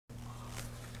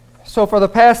So for the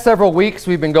past several weeks,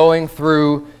 we've been going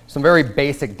through some very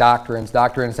basic doctrines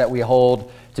that we hold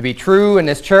to be true in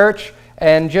this church,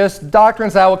 and just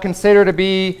doctrines that I would consider to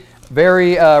be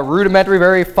very rudimentary,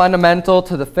 very fundamental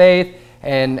to the faith,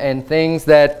 and things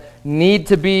that need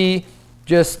to be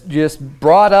just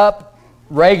brought up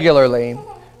regularly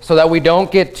so that we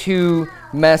don't get too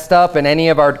messed up in any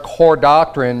of our core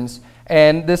doctrines.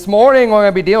 And this morning what we're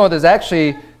going to be dealing with is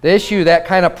actually the issue that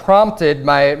kind of prompted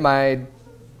my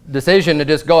decision to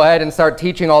just go ahead and start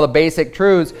teaching all the basic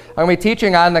truths. I'm going to be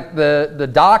teaching on the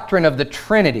doctrine of the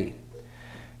Trinity.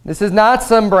 This is not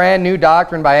some brand new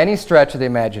doctrine by any stretch of the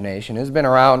imagination. It's been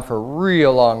around for a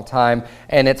real long time,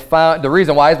 and it's found, the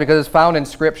reason why is because it's found in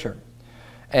Scripture.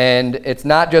 And it's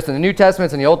not just in the New Testament,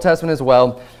 it's in the Old Testament as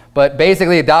well. But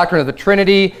basically the doctrine of the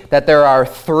Trinity, that there are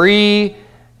three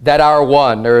that are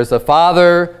one. There is the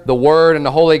Father, the Word, and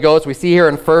the Holy Ghost. We see here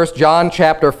in 1 John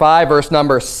chapter 5, verse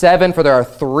number 7, for there are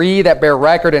three that bear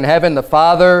record in heaven, the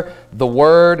Father, the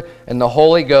Word, and the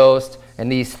Holy Ghost.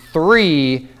 And these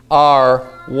three are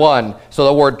one. So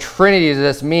the word Trinity does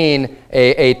this mean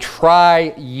a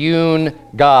triune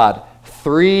God.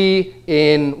 Three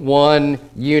in one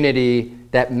unity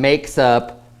that makes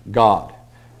up God.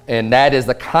 And that is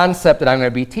the concept that I'm going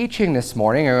to be teaching this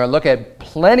morning. I'm going to look at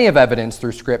plenty of evidence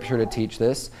through Scripture to teach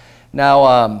this.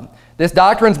 Now, this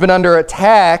doctrine's been under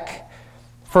attack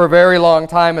for a very long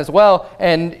time as well.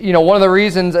 And, you know, one of the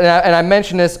reasons, and I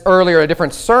mentioned this earlier in a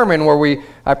different sermon where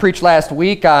I preached last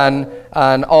week on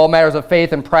all matters of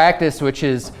faith and practice, which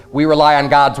is we rely on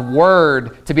God's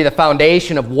Word to be the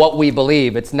foundation of what we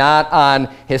believe. It's not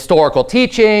on historical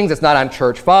teachings. It's not on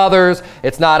church fathers.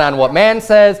 It's not on what man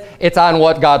says. It's on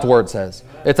what God's Word says.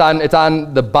 It's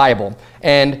on the Bible.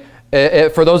 And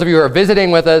for those of you who are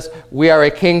visiting with us, we are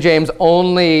a King James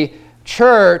only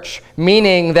church,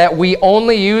 meaning that we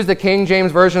only use the King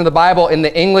James Version of the Bible in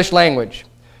the English language.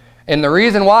 And the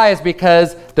reason why is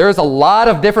because there's a lot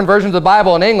of different versions of the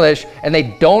Bible in English, and they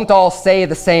don't all say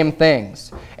the same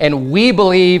things. And we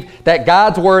believe that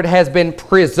God's Word has been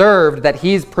preserved, that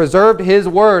He's preserved His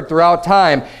Word throughout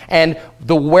time. And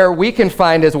where we can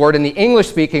find His Word in the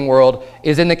English-speaking world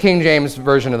is in the King James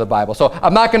Version of the Bible. So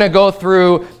I'm not going to go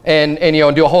through and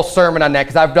do a whole sermon on that,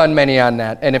 because I've done many on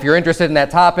that. And if you're interested in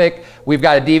that topic, we've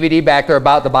got a DVD back there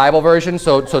about the Bible version.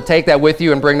 So take that with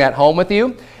you and bring that home with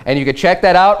you. And you can check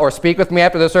that out or speak with me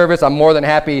after the service. I'm more than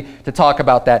happy to talk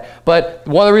about that. But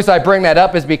one of the reasons I bring that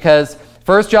up is because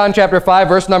 1 John chapter 5,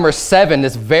 verse number 7,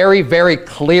 this very, very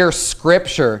clear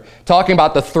scripture talking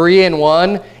about the three in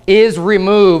one is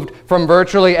removed from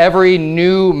virtually every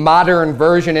new modern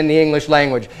version in the English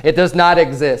language. It does not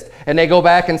exist. And they go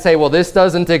back and say, well, this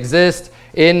doesn't exist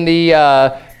in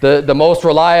the most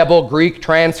reliable Greek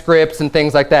transcripts and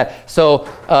things like that. So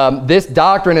this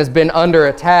doctrine has been under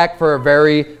attack for a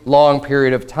very long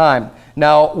period of time.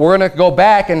 Now, we're going to go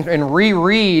back and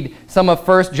reread some of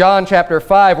 1 John chapter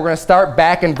 5. We're going to start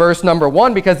back in verse number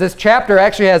 1, because this chapter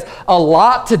actually has a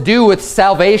lot to do with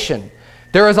salvation.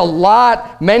 There is a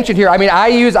lot mentioned here. I mean, I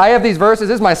have these verses.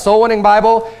 This is my Soulwinning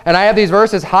Bible, and I have these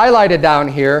verses highlighted down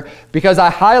here because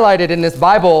I highlighted in this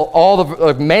Bible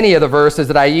many of the verses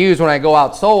that I use when I go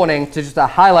out soul winning to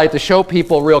highlight, to show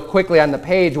people real quickly on the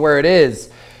page where it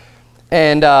is.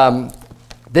 And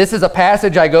this is a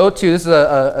passage I go to. This is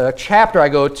a chapter I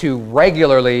go to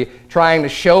regularly, trying to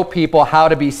show people how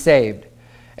to be saved.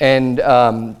 And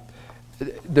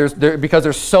because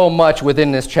there's so much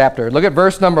within this chapter. Look at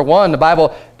verse number 1. The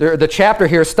Bible, the chapter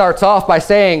here starts off by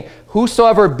saying,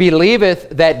 "Whosoever believeth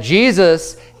that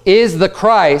Jesus is the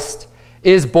Christ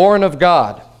is born of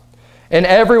God. And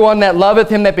everyone that loveth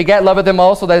him that begat loveth him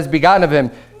also that is begotten of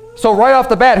him." So right off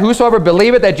the bat, whosoever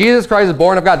believeth that Jesus Christ is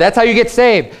born of God. That's how you get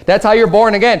saved. That's how you're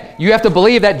born again. You have to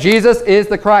believe that Jesus is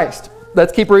the Christ.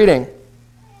 Let's keep reading.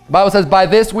 The Bible says, "By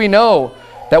this we know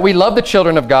that we love the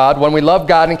children of God, when we love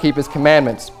God and keep His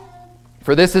commandments.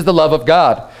 For this is the love of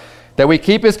God, that we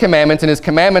keep His commandments, and His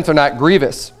commandments are not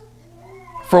grievous.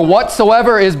 For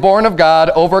whatsoever is born of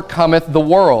God overcometh the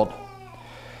world.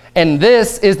 And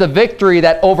this is the victory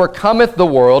that overcometh the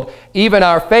world, even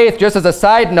our faith." Just as a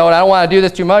side note, I don't want to do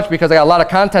this too much because I got a lot of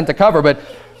content to cover, but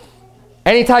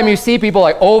anytime you see people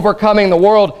like overcoming the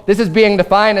world, this is being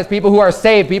defined as people who are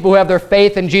saved, people who have their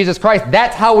faith in Jesus Christ.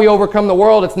 That's how we overcome the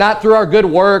world. It's not through our good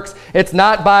works. It's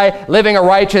not by living a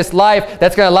righteous life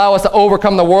that's going to allow us to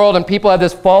overcome the world. And people have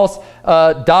this false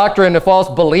doctrine, a false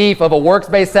belief of a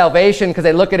works-based salvation because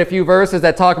they look at a few verses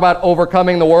that talk about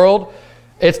overcoming the world.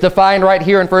 It's defined right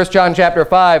here in 1 John chapter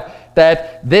 5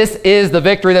 that this is the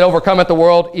victory that overcometh the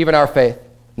world, even our faith.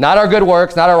 Not our good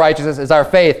works, not our righteousness, is our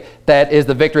faith that is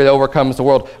the victory that overcomes the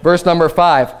world. Verse number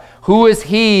 5, Who is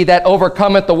he that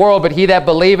overcometh the world, but he that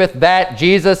believeth that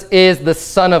Jesus is the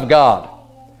Son of God?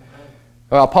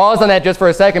 Well, I'll pause on that just for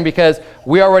a second, because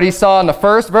we already saw in the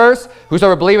first verse,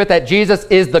 whosoever believeth that Jesus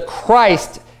is the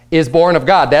Christ is born of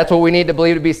God. That's what we need to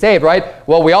believe to be saved, right?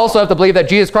 Well, we also have to believe that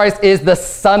Jesus Christ is the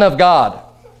Son of God.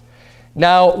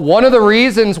 Now, one of the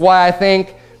reasons why I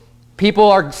think people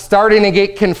are starting to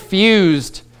get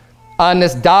confused on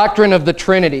this doctrine of the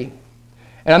Trinity,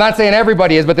 and I'm not saying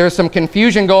everybody is, but there's some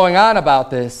confusion going on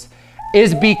about this,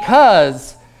 is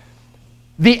because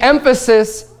the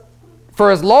emphasis,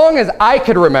 for as long as I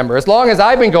could remember, as long as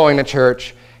I've been going to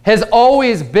church, has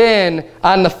always been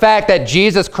on the fact that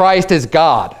Jesus Christ is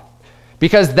God.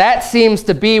 Because that seems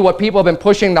to be what people have been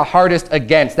pushing the hardest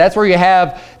against. That's where you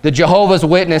have the Jehovah's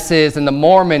Witnesses and the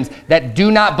Mormons that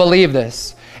do not believe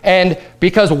this. And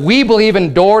because we believe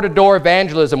in door-to-door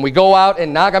evangelism, we go out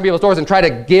and knock on people's doors and try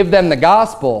to give them the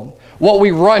gospel. What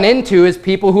we run into is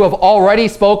people who have already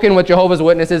spoken with Jehovah's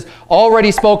Witnesses,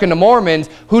 already spoken to Mormons,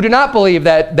 who do not believe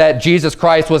that Jesus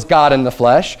Christ was God in the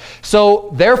flesh. So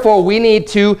therefore, we need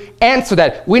to answer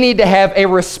that. We need to have a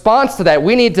response to that.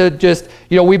 We need to just,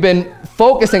 we've been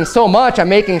focusing so much on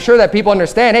making sure that people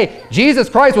understand, hey, Jesus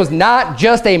Christ was not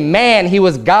just a man, he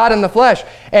was God in the flesh.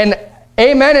 And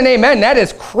amen and amen, that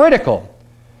is critical.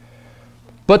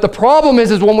 But the problem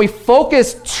is when we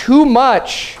focus too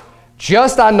much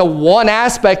just on the one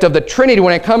aspect of the Trinity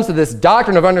when it comes to this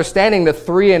doctrine of understanding the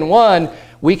three in one,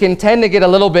 we can tend to get a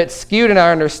little bit skewed in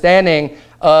our understanding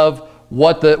of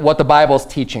what the Bible's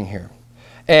teaching here.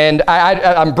 And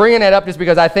I'm bringing that up just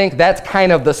because I think that's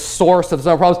kind of the source of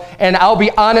some problems. And I'll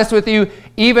be honest with you,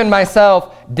 even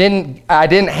myself, I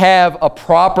didn't have a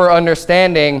proper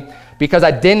understanding because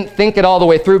I didn't think it all the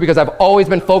way through, because I've always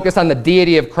been focused on the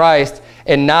deity of Christ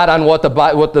and not on what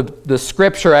the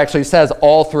Scripture actually says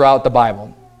all throughout the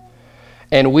Bible.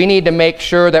 And we need to make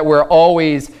sure that we're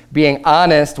always being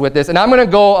honest with this. And I'm going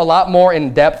to go a lot more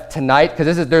in depth tonight,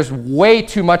 because there's way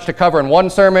too much to cover in one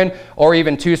sermon or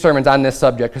even two sermons on this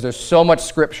subject, because there's so much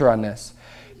Scripture on this.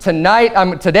 This morning,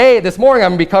 I'm going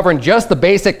to be covering just the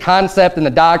basic concept and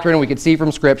the doctrine we could see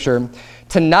from Scripture.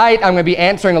 Tonight, I'm going to be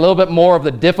answering a little bit more of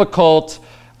the difficult,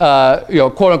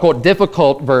 quote-unquote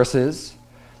difficult verses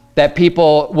that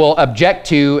people will object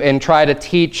to and try to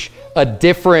teach a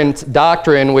different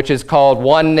doctrine, which is called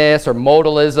oneness or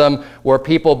modalism, where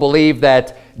people believe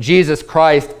that Jesus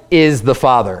Christ is the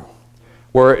Father,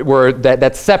 where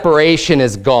that separation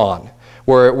is gone,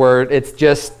 where it's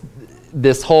just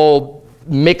this whole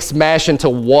mix mash into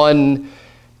one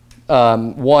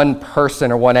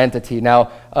person or one entity. Now,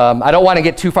 I don't want to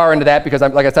get too far into that, because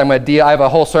like I said, I have a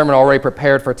whole sermon already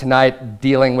prepared for tonight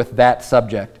dealing with that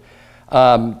subject.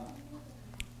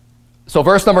 So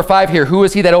verse number 5 here, who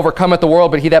is he that overcometh the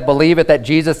world, but he that believeth that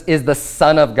Jesus is the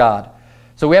Son of God?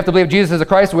 So we have to believe Jesus is the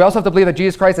Christ. We also have to believe that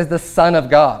Jesus Christ is the Son of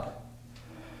God.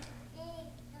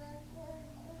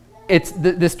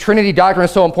 This Trinity doctrine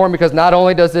is so important, because not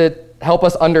only does it help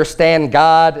us understand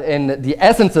God and the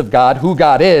essence of God, who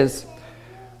God is,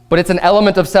 but it's an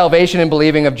element of salvation in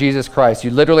believing of Jesus Christ.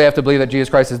 You literally have to believe that Jesus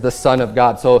Christ is the Son of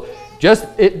God. So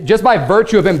just by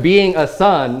virtue of him being a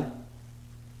son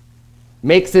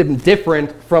makes him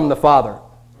different from the Father,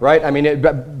 right? I mean,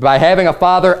 by having a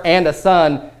father and a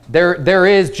son, there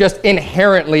is just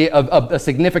inherently a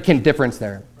significant difference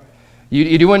there.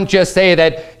 You wouldn't just say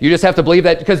that you just have to believe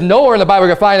that, because nowhere in the Bible you're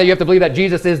going to find that you have to believe that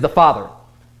Jesus is the Father.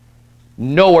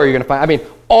 Nowhere you're going to find. I mean,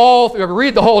 if you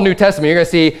read the whole New Testament, you're going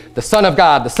to see the Son of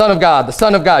God, the Son of God, the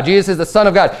Son of God. Jesus is the Son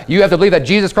of God. You have to believe that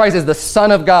Jesus Christ is the Son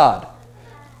of God.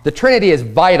 The Trinity is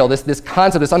vital, this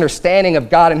concept, this understanding of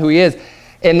God and who he is.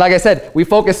 And like I said, we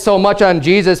focus so much on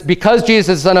Jesus because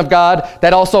Jesus is the Son of God,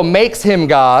 that also makes him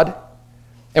God.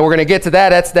 And we're going to get to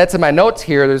that. That's in my notes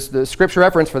here. There's the scripture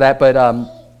reference for that. But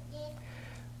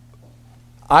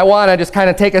I want to just kind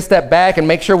of take a step back and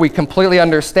make sure we completely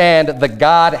understand the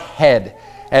Godhead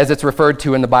as it's referred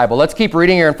to in the Bible. Let's keep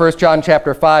reading here in 1 John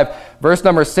chapter 5. Verse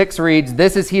number 6 reads,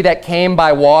 "This is he that came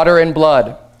by water and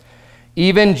blood,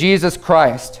 even Jesus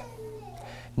Christ.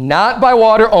 Not by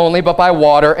water only, but by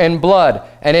water and blood.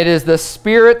 And it is the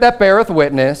Spirit that beareth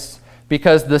witness,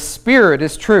 because the Spirit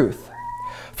is truth.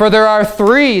 For there are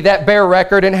three that bear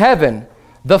record in heaven,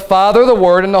 the Father, the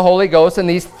Word, and the Holy Ghost, and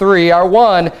these three are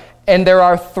one. And there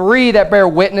are three that bear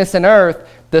witness in earth,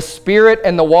 the Spirit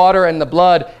and the water and the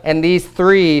blood, and these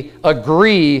three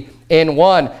agree in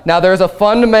one." Now there's a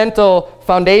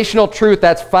foundational truth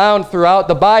that's found throughout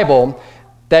the Bible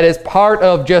that is part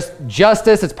of just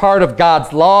justice, it's part of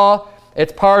God's law,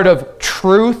 it's part of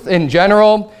truth in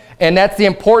general, and that's the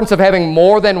importance of having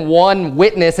more than one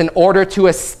witness in order to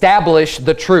establish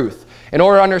the truth. In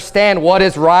order to understand what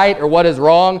is right or what is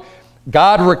wrong,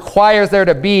 God requires there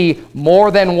to be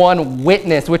more than one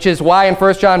witness, which is why in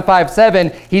 1 John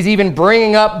 5:7, he's even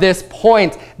bringing up this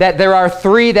point that there are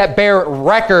three that bear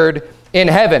record in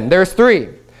heaven. There's three.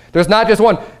 There's not just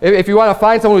one. If you want to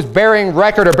find someone who's bearing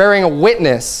record or bearing a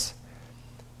witness,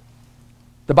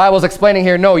 the Bible is explaining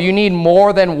here, no, you need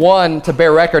more than one to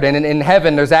bear record. And in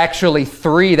heaven, there's actually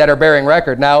three that are bearing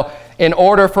record. Now, in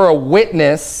order for a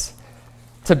witness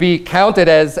to be counted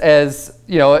as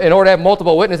you know, in order to have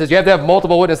multiple witnesses, you have to have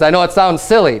multiple witnesses. I know it sounds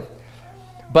silly,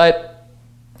 but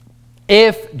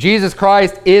if Jesus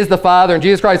Christ is the Father and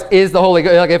Jesus Christ is the Holy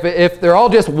Ghost, like if they're all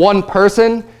just one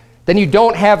person, then you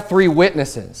don't have three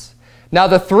witnesses. Now,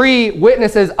 the three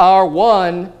witnesses are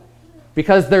one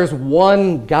because there's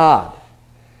one God.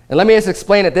 And let me just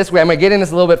explain it this way. I'm going to get into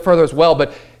this a little bit further as well,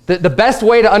 but the best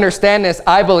way to understand this,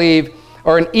 I believe,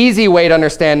 or an easy way to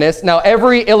understand this. Now,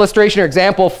 every illustration or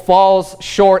example falls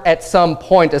short at some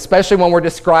point, especially when we're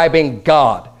describing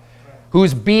God,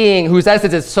 whose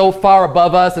essence is so far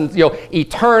above us and, you know,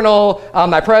 eternal,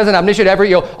 omnipresent, omniscient,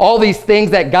 all these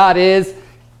things that God is.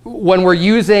 When we're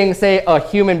using, say, a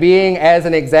human being as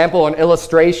an example, an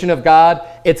illustration of God,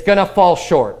 it's going to fall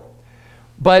short.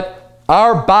 But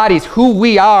our bodies, who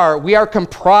we are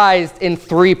comprised in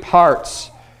three parts.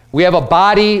 We have a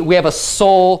body, we have a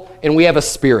soul, and we have a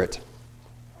spirit.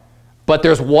 But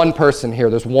there's one person here.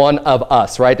 There's one of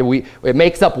us, right? It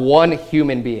makes up one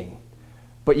human being.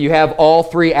 But you have all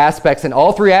three aspects, and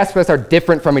all three aspects are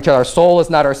different from each other. Our soul is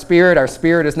not our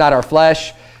spirit is not our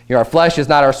flesh. You know, our flesh is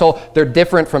not our soul. They're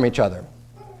different from each other.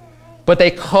 But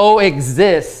they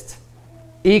coexist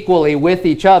equally with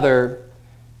each other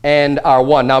and are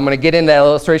one. Now, I'm going to get into that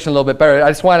illustration a little bit better. I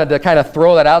just wanted to kind of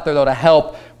throw that out there, though, to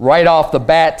help right off the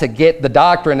bat to get the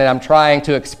doctrine that I'm trying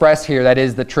to express here, that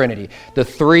is the Trinity. The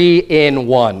three in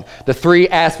one. The three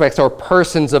aspects or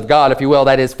persons of God, if you will,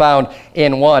 that is found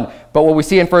in one. But what we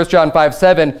see in 1 John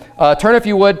 5:7, turn, if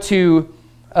you would, to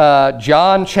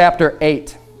John chapter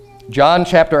 8. John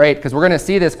chapter 8, because we're going to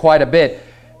see this quite a bit.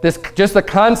 Just the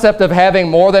concept of having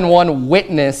more than one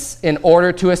witness in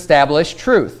order to establish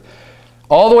truth.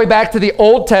 All the way back to the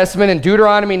Old Testament in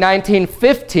Deuteronomy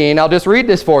 19:15, I'll just read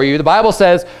this for you. The Bible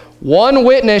says, "One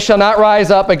witness shall not rise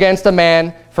up against a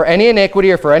man for any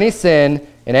iniquity or for any sin,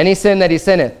 in any sin that he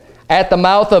sinneth. At the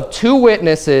mouth of two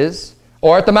witnesses,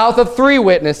 or at the mouth of three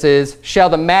witnesses, shall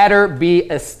the matter be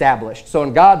established." So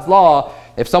in God's law,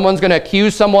 if someone's going to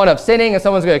accuse someone of sinning, if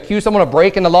someone's going to accuse someone of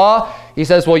breaking the law, he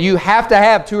says, well, you have to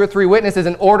have two or three witnesses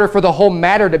in order for the whole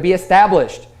matter to be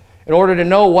established. In order to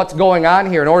know what's going on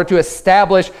here, in order to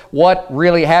establish what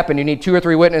really happened, you need two or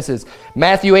three witnesses.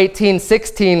 Matthew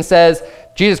 18:16 says,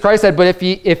 Jesus Christ said, "But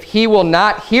if he will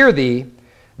not hear thee,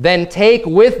 then take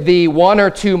with thee one or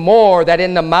two more, that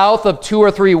in the mouth of two or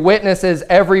three witnesses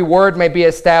every word may be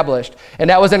established."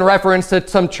 And that was in reference to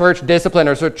some church discipline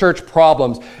or some church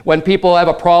problems. When people have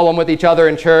a problem with each other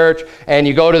in church, and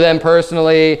you go to them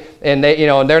personally, and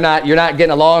you're not getting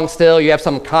along still, you have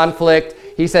some conflict.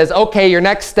 He says, okay, your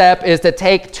next step is to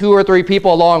take two or three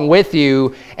people along with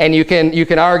you, and you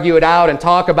can argue it out and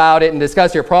talk about it and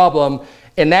discuss your problem.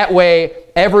 In that way,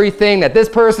 everything that this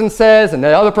person says and the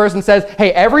other person says,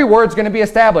 hey, every word's going to be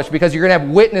established, because you're going to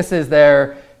have witnesses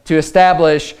there to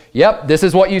establish, yep, this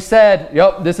is what you said,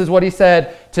 yep, this is what he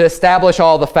said, to establish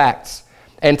all the facts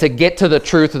and to get to the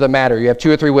truth of the matter. You have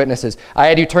two or three witnesses. I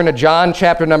had you turn to John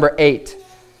chapter number 8.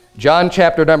 John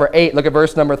chapter number 8, look at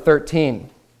verse number 13.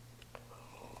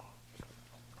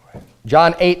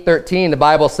 John 8:13, the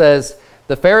Bible says,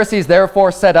 "The Pharisees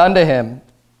therefore said unto him,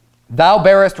 Thou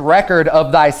bearest record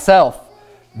of thyself.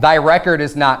 Thy record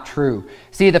is not true."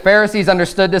 See, the Pharisees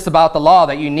understood this about the law,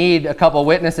 that you need a couple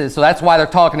witnesses. So that's why they're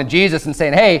talking to Jesus and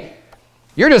saying, hey,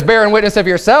 you're just bearing witness of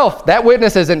yourself. That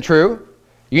witness isn't true.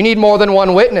 You need more than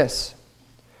one witness.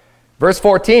 Verse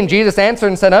 14, Jesus answered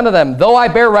and said unto them, "Though I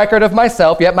bear record of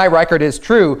myself, yet my record is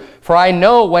true. For I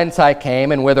know whence I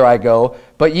came and whither I go,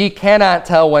 but ye cannot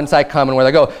tell whence I come and whither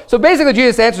I go." So basically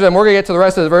Jesus answers them. We're going to get to the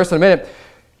rest of the verse in a minute.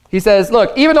 He says,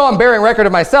 look, even though I'm bearing record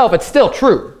of myself, it's still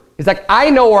true. He's like, I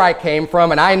know where I came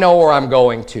from and I know where I'm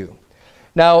going to.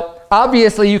 Now,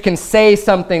 obviously you can say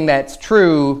something that's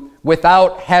true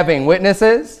without having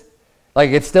witnesses.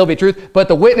 Like, it'd still be truth, but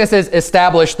the witnesses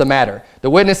establish the matter. The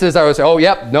witnesses are saying, oh,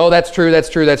 yep, no, that's true, that's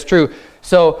true, that's true.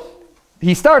 So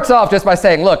he starts off just by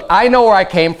saying, look, I know where I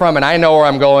came from and I know where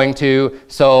I'm going to,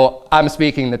 so I'm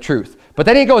speaking the truth. But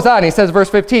then he goes on, he says, verse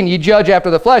 15, "Ye judge after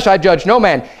the flesh, I judge no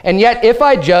man. And yet if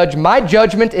I judge, my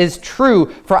judgment is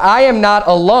true, for I am not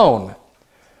alone,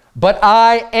 but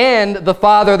I and the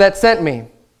Father that sent me."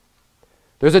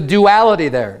 There's a duality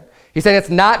there. He's saying it's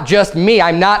not just me.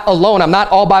 I'm not alone. I'm not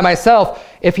all by myself.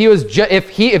 If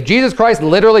Jesus Christ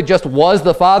literally just was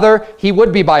the Father, he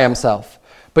would be by himself.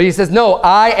 But he says, no,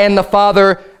 I and the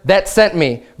Father that sent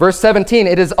me. Verse 17,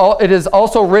 it is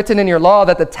also written in your law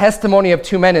that the testimony of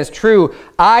two men is true.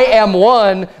 I am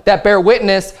one that bear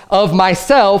witness of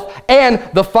myself, and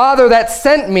the Father that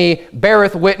sent me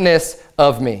beareth witness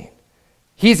of me.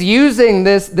 He's using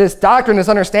this doctrine, this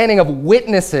understanding of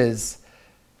witnesses,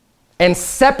 and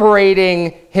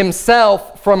separating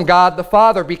himself from God the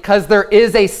Father, because there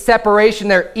is a separation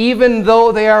there, even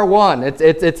though they are one.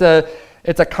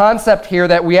 It's a concept here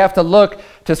that we have to look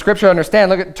to Scripture to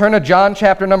understand. Turn to John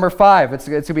chapter number 5. It's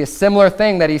going to be a similar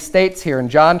thing that he states here in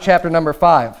John chapter number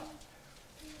 5.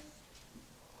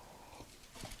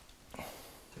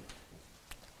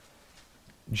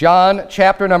 John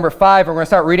chapter number 5, and we're going to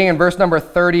start reading in verse number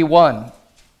 31.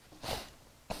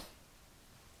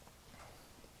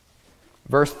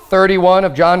 Verse 31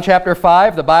 of John chapter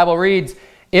 5, the Bible reads,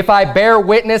 "If I bear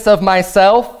witness of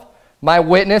myself, my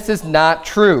witness is not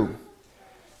true.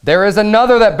 There is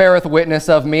another that beareth witness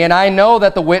of me, and I know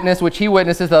that the witness which he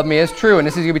witnesseth of me is true." And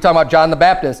this is going to be talking about John the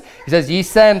Baptist. He says, "Ye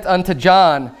sent unto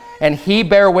John, and he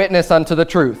bare witness unto the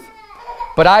truth.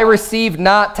 But I received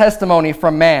not testimony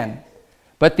from man.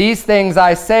 But these things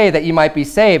I say, that ye might be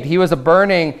saved. He was a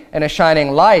burning and a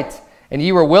shining light, and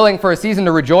ye were willing for a season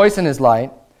to rejoice in his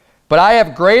light. But I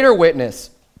have greater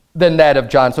witness than that of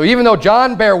John." So even though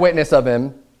John bare witness of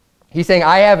him, he's saying,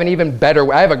 I have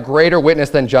a greater witness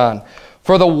than John.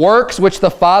 "For the works which the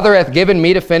Father hath given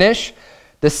me to finish,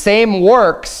 the same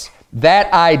works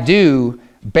that I do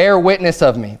bear witness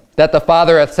of me, that the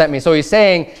Father hath sent me." So he's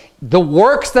saying, the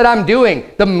works that I'm doing,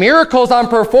 the miracles I'm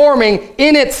performing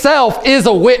in itself is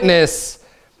a witness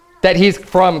that he's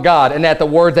from God and that the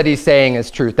words that he's saying is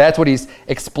truth. That's what he's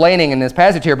explaining in this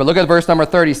passage here. But look at verse number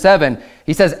 37.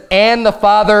 He says, "And the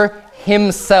Father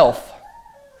himself."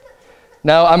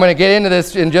 Now, I'm going to get into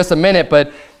this in just a minute,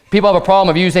 but people have a problem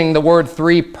of using the word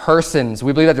three persons.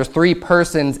 We believe that there's three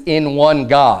persons in one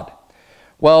God.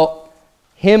 Well,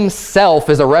 himself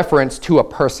is a reference to a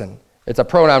person. It's a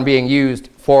pronoun being used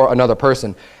for another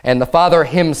person. "And the Father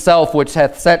himself, which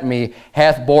hath sent me,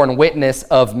 hath borne witness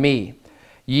of me.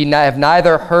 Ye have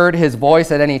neither heard his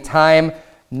voice at any time,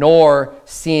 nor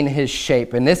seen his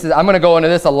shape." And I'm going to go into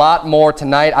this a lot more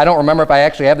tonight. I don't remember if I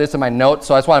actually have this in my notes,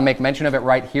 so I just want to make mention of it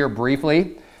right here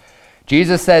briefly.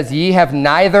 Jesus says, "Ye have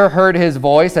neither heard his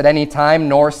voice at any time,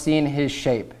 nor seen his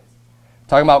shape."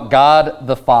 Talking about God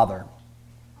the Father.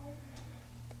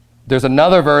 There's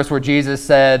another verse where Jesus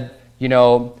said,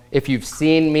 if you've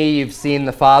seen me, you've seen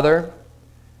the Father.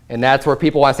 And that's where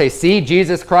people want to say, see,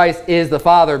 Jesus Christ is the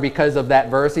Father because of that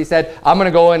verse. He said, I'm going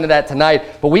to go into that tonight.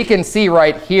 But we can see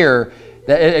right here,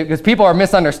 because people are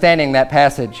misunderstanding that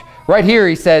passage. Right here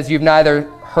he says, you've neither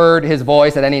heard his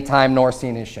voice at any time nor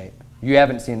seen his shape. You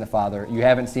haven't seen the Father. You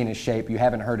haven't seen his shape. You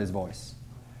haven't heard his voice.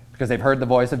 Because they've heard the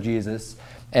voice of Jesus,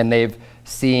 and they've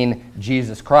seen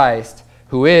Jesus Christ,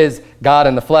 who is God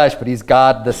in the flesh, but he's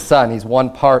God the Son. He's one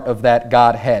part of that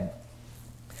Godhead.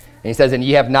 And he says, "And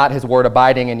ye have not his word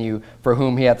abiding in you, for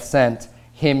whom he hath sent,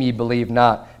 him ye believe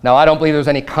not." Now, I don't believe there's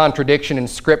any contradiction in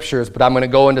scriptures, but I'm going to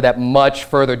go into that much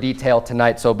further detail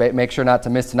tonight, so make sure not to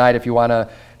miss tonight if you want to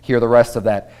hear the rest of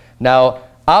that. Now,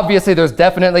 obviously, there's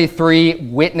definitely three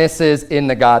witnesses in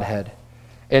the Godhead.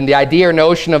 And the idea or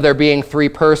notion of there being three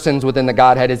persons within the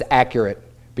Godhead is accurate,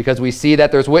 because we see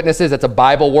that there's witnesses. It's a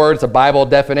Bible word. It's a Bible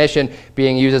definition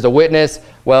being used as a witness.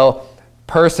 Well,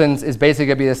 persons is basically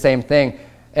going to be the same thing.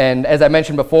 And as I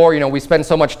mentioned before, we spend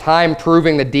so much time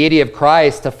proving the deity of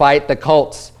Christ to fight the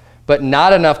cults, but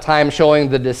not enough time showing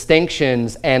the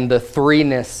distinctions and the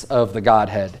threeness of the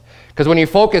Godhead. Because when you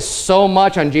focus so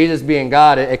much on Jesus being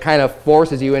God, it kind of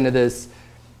forces you into this,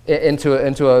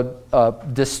 into a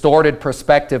distorted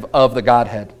perspective of the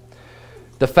Godhead.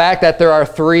 The fact that there are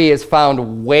three is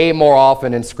found way more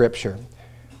often in Scripture.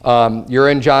 You're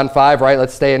in John 5, right?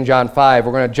 Let's stay in John 5.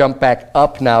 We're going to jump back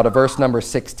up now to verse number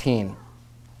 16.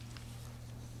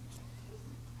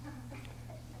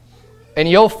 And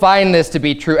you'll find this to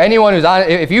be true. Anyone who's on,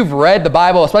 if you've read the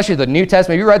Bible, especially the New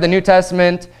Testament, if you read the New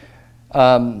Testament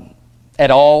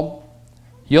at all,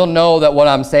 you'll know that what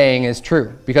I'm saying is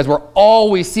true. Because we're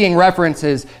always seeing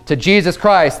references to Jesus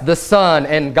Christ, the Son,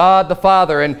 and God the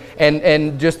Father,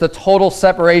 and just the total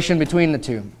separation between the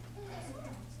two.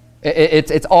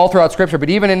 It's all throughout Scripture. But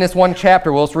even in this one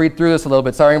chapter, we'll just read through this a little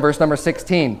bit, starting in verse number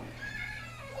 16.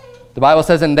 The Bible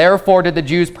says, "And therefore did the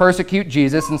Jews persecute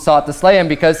Jesus and sought to slay him,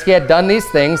 because he had done these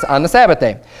things on the Sabbath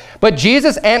day. But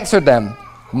Jesus answered them,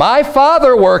 My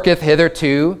Father worketh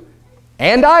hitherto,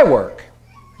 and I work."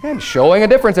 And showing a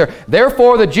difference there.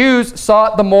 Therefore the Jews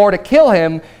sought the more to kill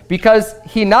him, because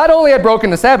he not only had broken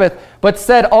the Sabbath, but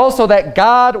said also that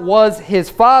God was his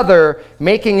Father,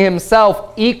 making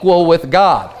himself equal with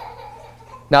God.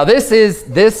 Now this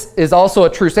is also a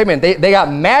true statement. They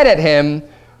got mad at him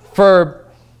for,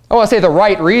 I want to say the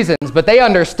right reasons, but they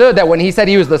understood that when he said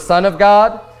he was the Son of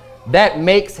God, that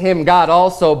makes him God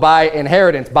also by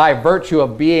inheritance, by virtue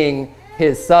of being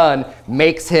his son,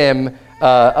 makes him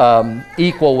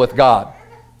equal with God.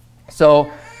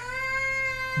 So,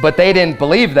 but they didn't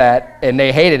believe that, and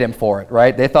they hated him for it,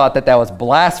 right? They thought that that was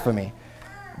blasphemy,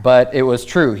 but it was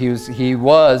true.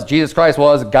 Jesus Christ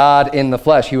was God in the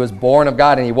flesh. He was born of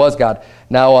God, and he was God.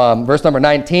 Now, verse number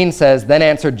 19 says, Then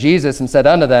answered Jesus and said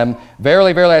unto them,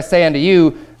 Verily, verily, I say unto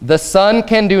you, the Son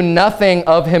can do nothing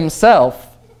of himself,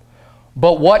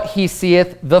 but what he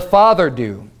seeth the Father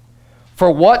do.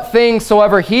 For what things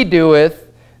soever he doeth,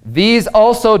 these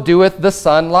also doeth the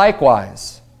Son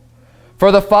likewise.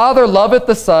 For the Father loveth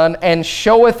the Son, and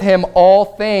showeth him all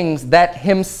things that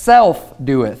himself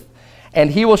doeth. And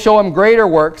he will show him greater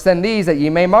works than these, that ye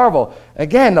may marvel.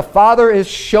 Again, the Father is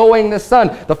showing the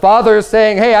Son. The Father is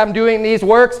saying, hey, I'm doing these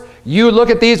works. You look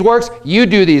at these works. You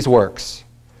do these works.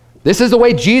 This is the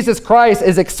way Jesus Christ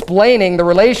is explaining the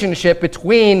relationship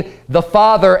between the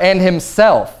Father and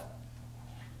himself.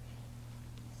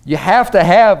 You have to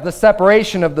have the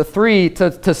separation of the three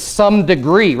to some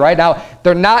degree, right? Now,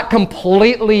 they're not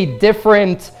completely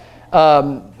different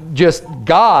just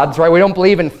gods, right? We don't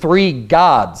believe in three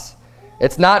gods.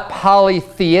 It's not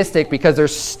polytheistic because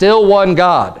there's still one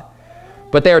God.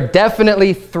 But there are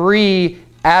definitely three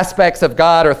aspects of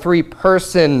God, or three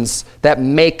persons that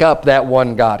make up that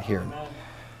one God here.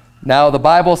 Now, the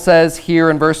Bible says here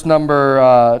in verse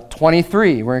number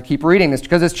 23, we're going to keep reading this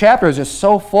because this chapter is just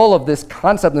so full of this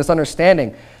concept and this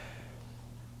understanding.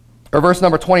 Or verse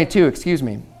number 22, excuse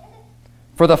me.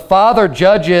 For the Father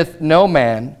judgeth no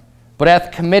man, but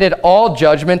hath committed all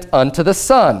judgment unto the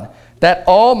Son, that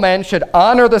all men should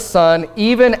honor the Son,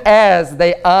 even as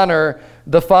they honor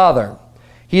the Father.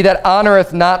 He that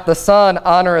honoreth not the Son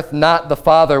honoreth not the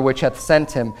Father which hath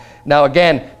sent him. Now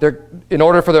again, in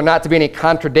order for there not to be any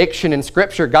contradiction in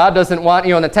Scripture, God doesn't want,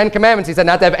 in the Ten Commandments, he said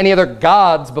not to have any other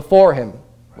gods before him,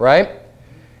 right?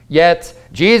 Yet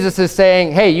Jesus is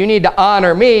saying, hey, you need to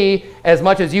honor me as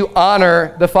much as you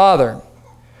honor the Father.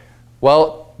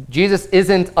 Well, Jesus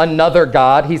isn't another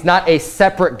God. He's not a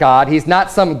separate God. He's not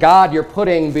some God you're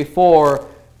putting before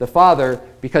the Father,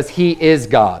 because he is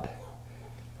God.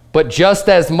 But just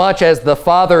as much as the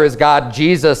Father is God,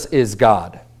 Jesus is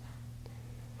God.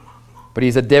 But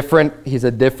he's a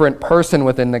different person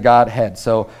within the Godhead.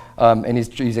 So, and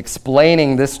he's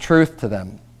explaining this truth to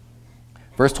them.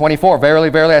 Verse 24, Verily,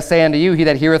 verily, I say unto you, he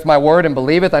that heareth my word and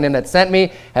believeth on him that sent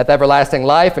me hath everlasting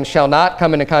life, and shall not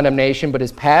come into condemnation, but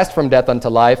is passed from death unto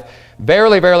life.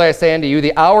 Verily, verily, I say unto you,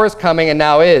 the hour is coming, and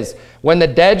now is, when the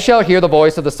dead shall hear the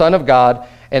voice of the Son of God,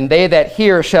 and they that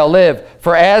hear shall live.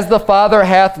 For as the Father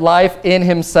hath life in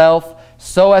himself,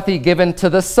 so hath he given to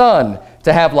the Son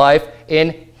to have life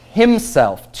in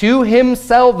himself. Two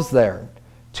himselves there,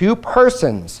 two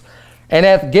persons. And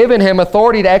hath given him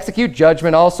authority to execute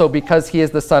judgment also, because he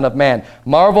is the Son of Man.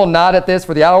 Marvel not at this,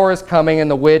 for the hour is coming in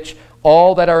the which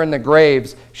all that are in the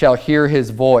graves shall hear his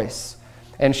voice,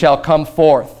 and shall come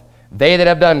forth. They that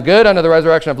have done good unto the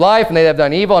resurrection of life, and they that have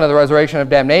done evil unto the resurrection of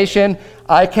damnation.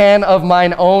 I can of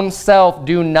mine own self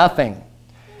do nothing.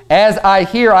 As I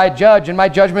hear, I judge, and my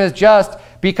judgment is just,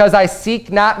 because I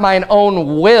seek not mine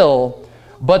own will,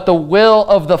 but the will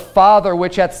of the Father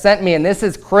which hath sent me. And this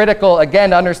is critical,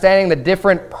 again, to understanding the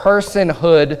different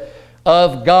personhood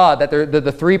of God, that they're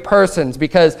the three persons,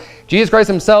 because Jesus Christ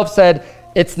himself said,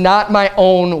 it's not my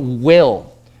own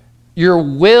will. Your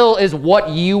will is what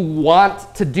you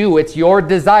want to do. It's your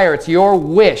desire. It's your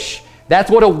wish. That's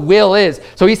what a will is.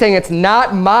 So he's saying it's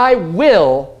not my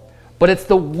will, but it's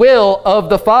the will of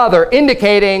the Father,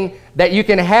 indicating that you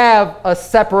can have a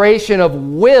separation of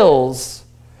wills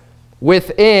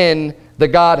within the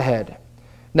Godhead.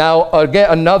 Now, again,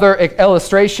 another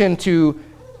illustration to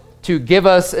give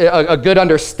us a good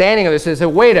understanding of this is,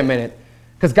 wait a minute,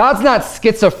 because God's not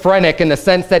schizophrenic in the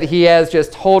sense that he has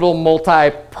just total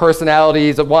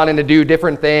multi-personalities of wanting to do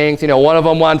different things. One of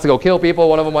them wants to go kill people,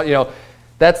 one of them,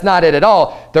 that's not it at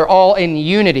all. They're all in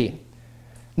unity.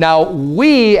 Now,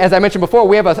 we, as I mentioned before,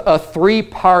 we have a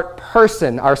three-part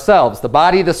person ourselves, the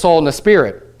body, the soul, and the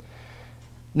spirit.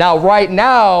 Now, right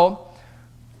now,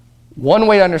 one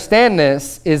way to understand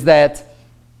this is that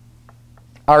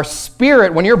our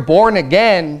spirit, when you're born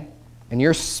again, and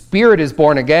your spirit is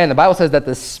born again, the Bible says that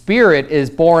the spirit is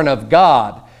born of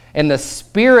God, and the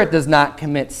spirit does not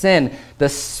commit sin. The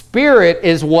Spirit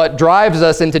is what drives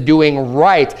us into doing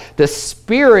right. The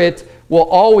Spirit will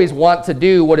always want to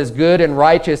do what is good and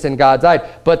righteous in God's eyes.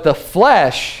 But the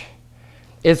flesh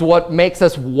is what makes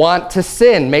us want to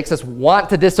sin, makes us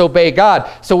want to disobey God.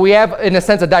 So we have, in a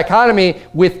sense, a dichotomy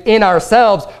within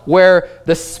ourselves where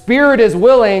the Spirit is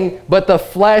willing, but the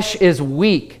flesh is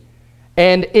weak.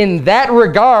 And in that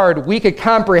regard, we could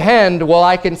comprehend, well,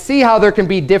 I can see how there can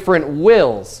be different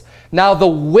wills. Now, the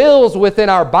wills within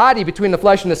our body between the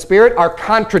flesh and the Spirit are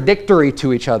contradictory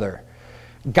to each other.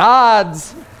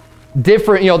 God's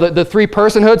different, the three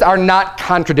personhoods are not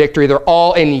contradictory. They're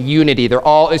all in unity.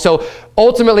 So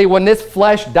ultimately, when this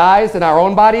flesh dies in our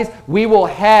own bodies, we will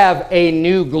have a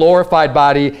new glorified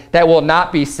body that will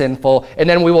not be sinful. And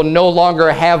then we will no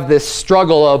longer have this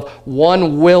struggle of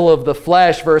one will of the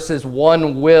flesh versus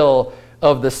one will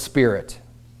of the Spirit.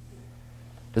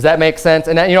 Does that make sense?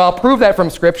 And I'll prove that from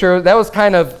Scripture. That was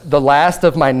kind of the last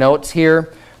of my notes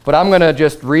here. But I'm going to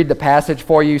just read the passage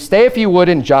for you. Stay, if you would,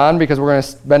 in John, because we're going to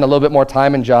spend a little bit more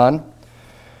time in John.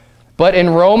 But in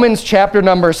Romans chapter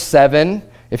number 7,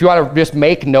 if you want to just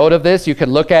make note of this, you can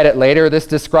look at it later. This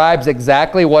describes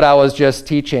exactly what I was just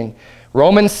teaching.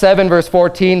 Romans 7 verse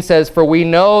 14 says, "For we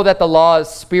know that the law is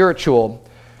spiritual,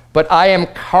 but I am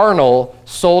carnal,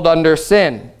 sold under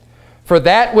sin. For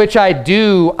that which I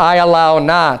do, I allow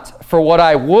not. For what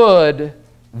I would,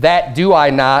 that do I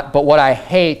not, but what I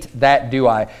hate, that do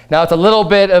I." Now, it's a little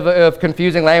bit of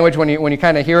confusing language when you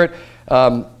kind of hear it,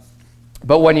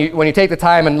 but when you take the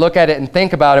time and look at it and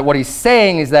think about it, what he's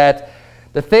saying is that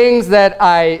the things that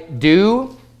I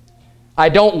do, I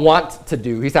don't want to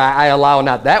do. He said, I allow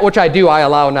not. That which I do, I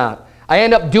allow not. I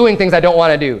end up doing things I don't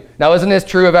want to do. Now, isn't this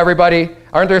true of everybody?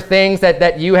 Aren't there things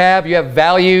that you have? You have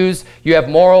values, you have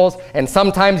morals, and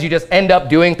sometimes you just end up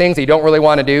doing things that you don't really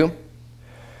want to do.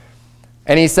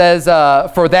 And he says,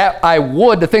 for that I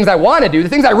would, the things I want to do, the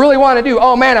things I really want to do,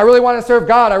 oh man, I really want to serve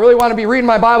God, I really want to be reading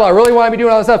my Bible, I really want to be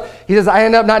doing all this stuff. He says, I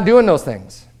end up not doing those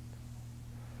things.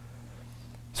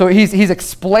 So he's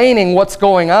explaining what's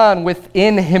going on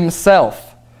within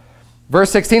himself. Verse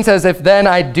 16 says, "If then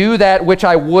I do that which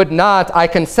I would not, I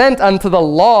consent unto the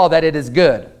law that it is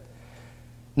good.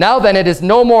 Now then it is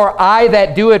no more I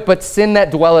that do it, but sin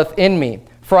that dwelleth in me.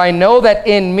 For I know that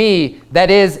in me, that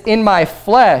is, in my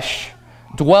flesh,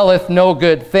 dwelleth no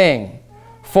good thing.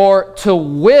 For to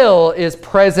will is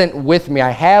present with me." I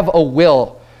have a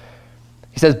will.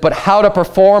 He says, "But how to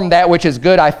perform that which is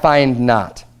good I find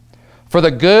not. For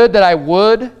the good that I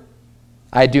would,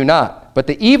 I do not. But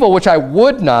the evil which I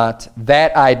would not,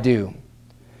 that I do.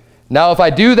 Now if I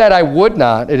do that I would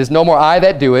not, it is no more I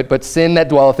that do it, but sin that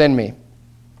dwelleth in me.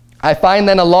 I find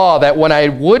then a law that when I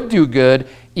would do good,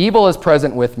 evil is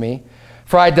present with me.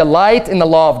 For I delight in the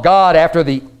law of God after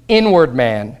the inward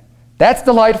man." That's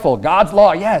delightful. God's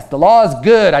law, yes, the law is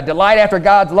good. I delight after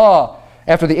God's law,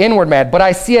 after the inward man. "But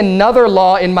I see another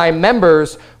law in my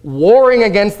members, warring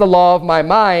against the law of my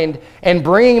mind, and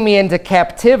bringing me into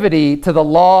captivity to the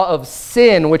law of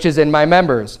sin which is in my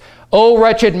members. O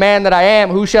wretched man that I am,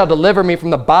 who shall deliver me from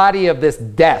the body of this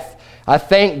death? I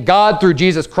thank God through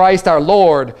Jesus Christ our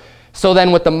Lord. So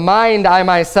then with the mind I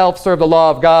myself serve the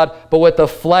law of God, but with the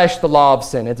flesh the law of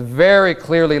sin." It's very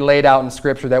clearly laid out in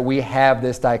Scripture that we have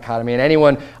this dichotomy, and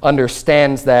anyone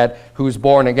understands that who's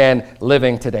born again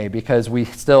living today, because we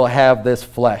still have this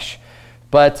flesh.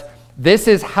 But this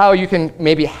is how you can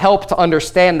maybe help to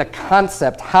understand the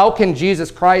concept. How can Jesus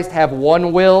Christ have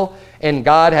one will and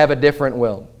God have a different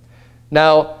will?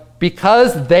 Now,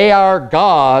 because they are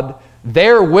God,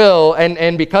 their will,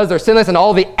 and because they're sinless, and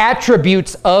all the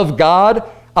attributes of God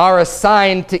are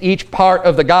assigned to each part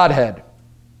of the Godhead.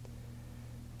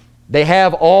 They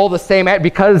have all the same,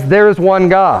 because there's one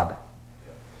God.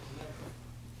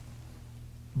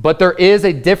 But there is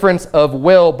a difference of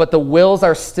will, but the wills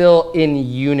are still in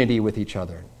unity with each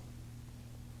other.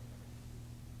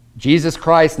 Jesus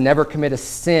Christ never committed a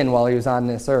sin while he was on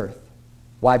this earth.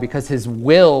 Why? Because his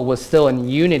will was still in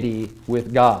unity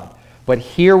with God. But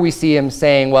here we see him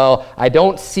saying, well, I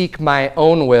don't seek my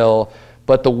own will,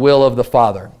 but the will of the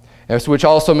Father. Which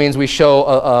also means we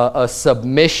show a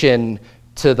submission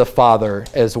to the Father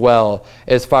as well,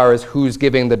 as far as who's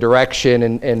giving the direction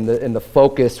and the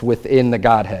focus within the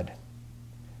Godhead.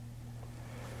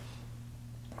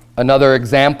 Another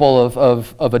example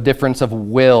of a difference of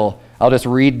will, I'll just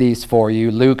read these for you.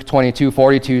 Luke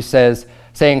 22:42 says,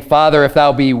 saying, "Father, if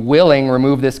thou be willing,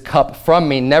 remove this cup from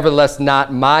me. Nevertheless,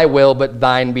 not my will, but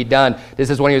thine be done." This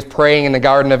is when he was praying in the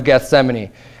Garden of Gethsemane.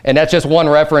 And that's just one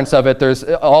reference of it. There's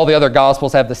all the other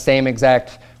Gospels have the same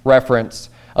exact reference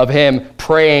of him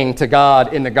praying to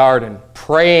God in the garden,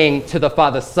 praying to the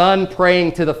Father, the Son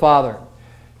praying to the Father.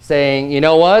 saying, you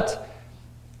know what?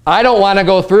 I don't want to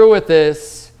go through with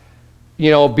this,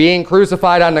 being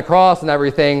crucified on the cross and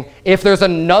everything. If there's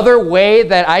another way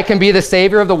that I can be the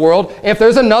Savior of the world, if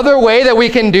there's another way that we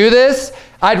can do this,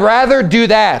 I'd rather do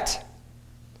that.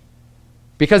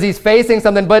 Because he's facing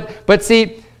something. But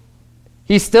see,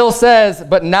 he still says,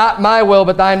 but not my will,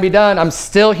 but thine be done. I'm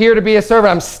still here to be a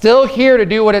servant. I'm still here to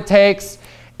do what it takes.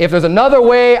 If there's another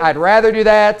way, I'd rather do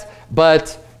that,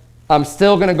 but I'm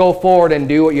still going to go forward and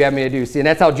do what you have me to do. See, and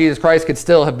that's how Jesus Christ could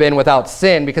still have been without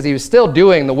sin, because he was still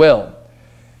doing the will.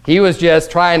 He was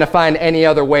just trying to find any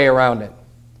other way around it.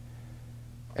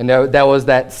 And that was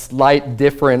that slight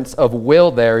difference of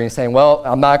will there. He's saying, well,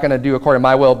 I'm not going to do according to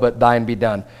my will, but thine be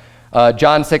done.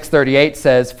 John 6:38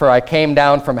 says, for I came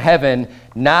down from heaven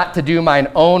not to do mine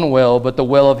own will, but the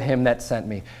will of him that sent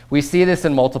me. We see this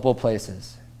in multiple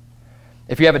places.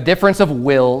 If you have a difference of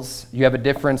wills, you have a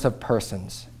difference of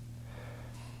persons.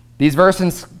 These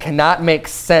verses cannot make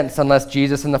sense unless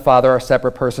Jesus and the Father are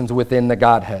separate persons within the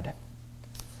Godhead.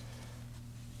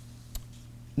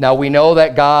 Now we know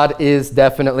that God is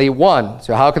definitely one.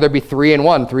 So how could there be three in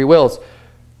one, three wills?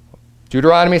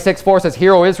 Deuteronomy 6:4 says,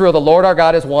 hear, O Israel, the Lord our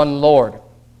God is one Lord.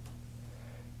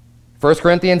 1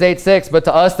 Corinthians 8:6, but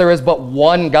to us there is but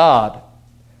one God,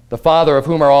 the Father of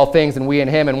whom are all things, and we in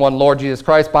him, and one Lord Jesus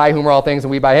Christ, by whom are all things, and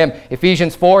we by him.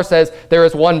 Ephesians 4 says, there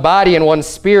is one body and one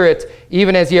Spirit,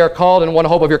 even as ye are called in one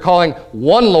hope of your calling,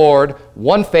 one Lord,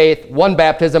 one faith, one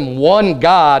baptism, one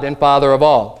God and Father of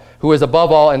all, who is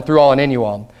above all and through all and in you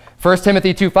all. 1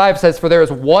 Timothy 2:5 says, for there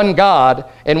is one God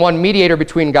and one mediator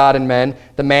between God and men,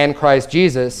 the man Christ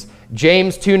Jesus.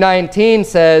 James 2:19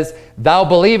 says, thou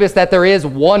believest that there is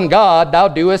one God, thou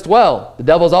doest well. The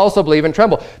devils also believe and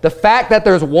tremble. The fact that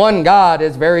there's one God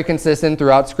is very consistent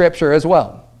throughout Scripture as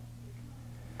well.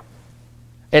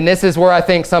 And this is where I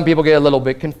think some people get a little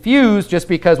bit confused, just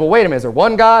because, well, wait a minute, is there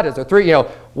one God? Is there three?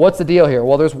 What's the deal here?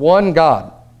 Well, there's one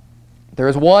God. There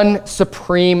is one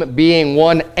supreme being,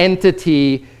 one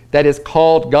entity that is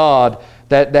called God.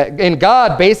 And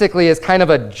God basically is kind of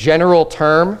a general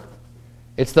term.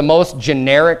 It's the most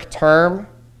generic term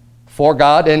for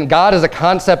God. And God is a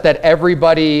concept that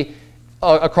everybody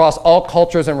across all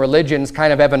cultures and religions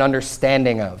kind of have an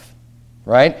understanding of,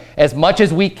 right? As much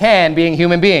as we can, being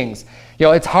human beings.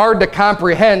 It's hard to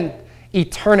comprehend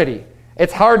eternity.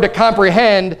 It's hard to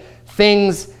comprehend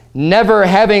things never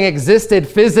having existed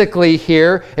physically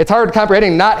here. It's hard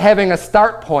comprehending not having a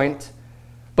start point.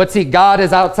 But see, God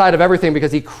is outside of everything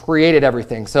because he created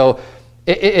everything. So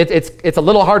it's a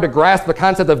little hard to grasp the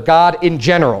concept of God in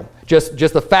general. Just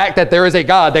the fact that there is a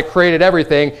God that created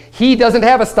everything. He doesn't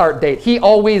have a start date. He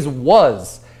always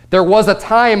was. There was a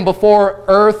time before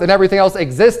earth and everything else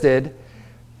existed,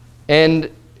 and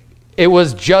it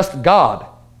was just God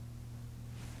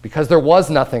because there was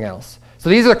nothing else. So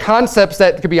these are concepts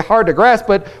that could be hard to grasp,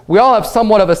 but we all have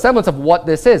somewhat of a semblance of what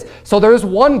this is. So there's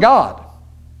one God.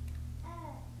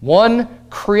 One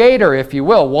creator, if you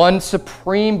will, one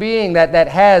supreme being that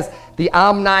has the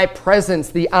omnipresence,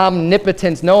 the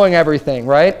omnipotence, knowing everything,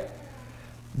 right?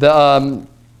 The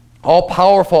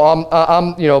all-powerful,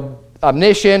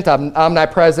 omniscient,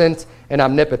 omnipresent, and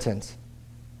omnipotent.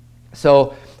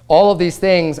 So all of these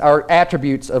things are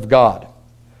attributes of God.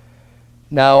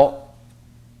 Now,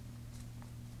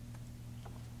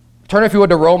 turn, if you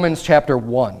would, to Romans chapter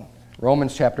 1.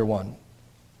 Romans chapter 1.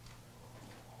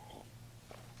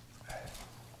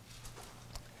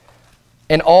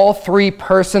 And all three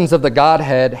persons of the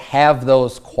Godhead have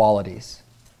those qualities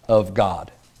of God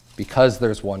because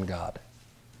there's one God.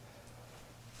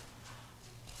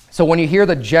 So when you hear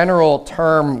the general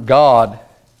term God,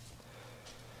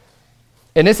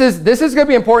 and this is going to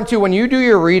be important too when you do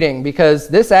your reading, because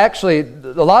this actually,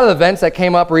 a lot of the events that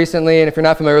came up recently, and if you're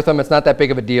not familiar with them, it's not that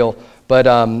big of a deal, but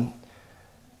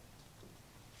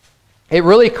it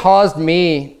really caused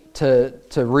me to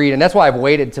read, and that's why I've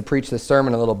waited to preach this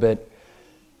sermon a little bit.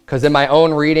 Because in my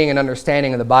own reading and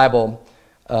understanding of the Bible,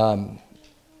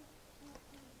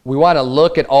 we want to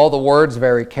look at all the words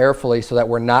very carefully so that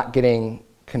we're not getting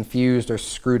confused or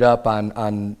screwed up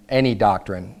on any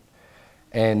doctrine.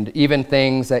 And even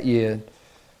things that you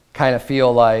kind of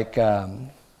feel like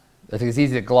it's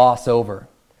easy to gloss over.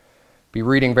 Be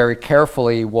reading very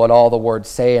carefully what all the words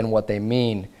say and what they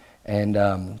mean.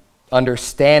 And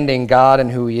understanding God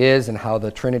and who he is and how the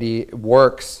Trinity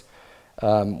works.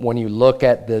 When you look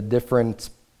at the different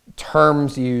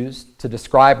terms used to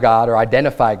describe God or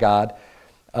identify God,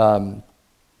 when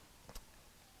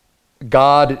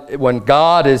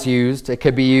God is used, it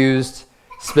could be used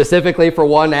specifically for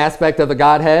one aspect of the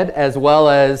Godhead as well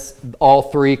as all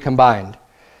three combined.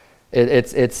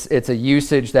 It's a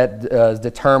usage that is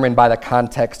determined by the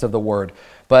context of the word.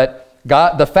 But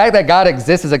God, the fact that God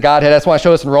exists as a Godhead, I just want to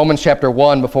show us in Romans chapter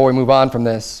 1 before we move on from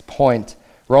this point.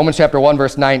 Romans chapter 1,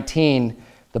 verse 19,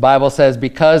 the Bible says,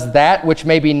 "Because that which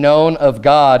may be known of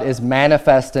God is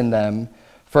manifest in them,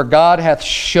 for God hath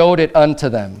showed it unto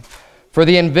them. For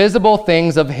the invisible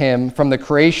things of him from the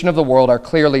creation of the world are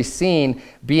clearly seen,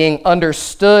 being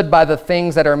understood by the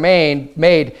things that are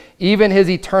made, even his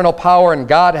eternal power and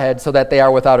Godhead, so that they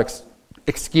are without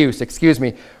excuse."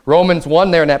 Romans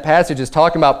 1 there in that passage is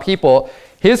talking about people,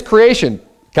 his creation,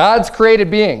 God's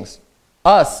created beings,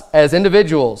 us as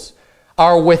individuals,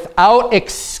 are without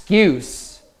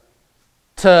excuse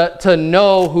to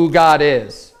know who God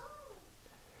is.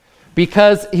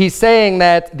 Because he's saying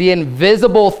that the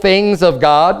invisible things of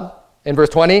God, in verse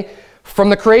 20, from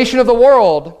the creation of the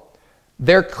world,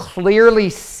 they're clearly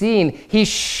seen. He's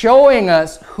showing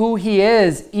us who he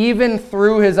is even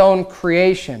through his own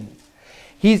creation.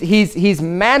 He's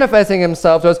manifesting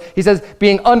himself to us. He says,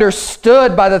 being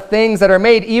understood by the things that are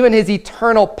made, even his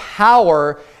eternal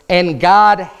power and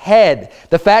Godhead.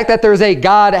 The fact that there's a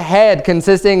Godhead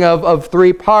consisting of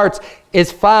three parts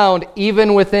is found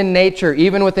even within nature,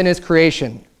 even within his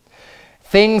creation.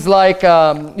 Things like,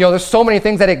 there's so many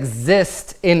things that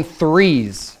exist in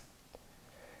threes.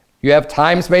 You have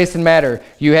time, space, and matter.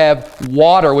 You have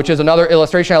water, which is another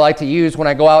illustration I like to use when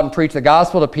I go out and preach the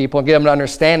gospel to people and get them to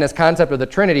understand this concept of the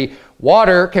Trinity.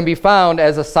 Water can be found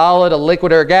as a solid, a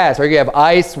liquid, or a gas. Or you have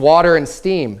ice, water, and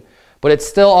steam. But it's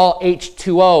still all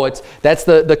H2O. That's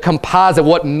the composite,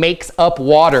 what makes up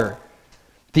water.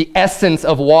 The essence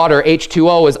of water,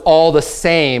 H2O, is all the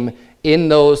same in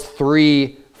those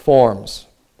three forms.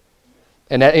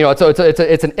 And that,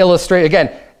 it's an illustration.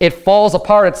 Again, it falls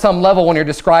apart at some level when you're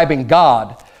describing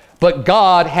God. But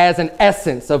God has an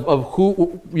essence of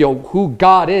who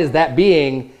God is, that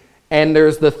being. And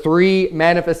there's the three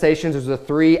manifestations, there's the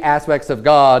three aspects of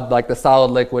God, like the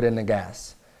solid, liquid, and the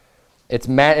gas.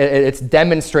 It's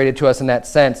demonstrated to us in that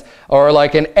sense. Or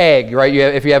like an egg, right?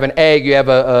 If you have an egg, you have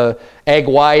a egg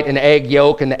white, an egg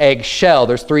yolk, and the egg shell.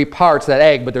 There's three parts to that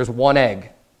egg, but there's one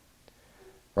egg,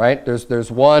 right?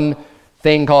 There's one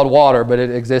thing called water, but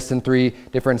it exists in three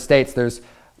different states. There's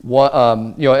one,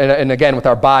 and again with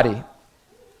our body,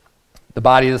 the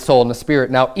body, the soul, and the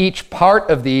spirit. Now each part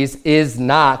of these is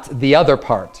not the other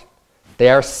part. They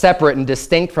are separate and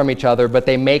distinct from each other, but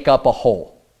they make up a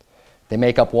whole. They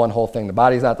make up one whole thing. The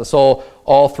body is not the soul.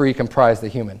 All three comprise the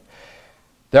human.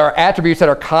 There are attributes that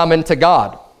are common to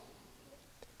God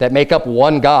that make up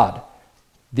one God.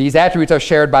 These attributes are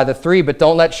shared by the three, but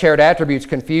don't let shared attributes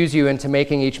confuse you into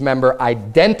making each member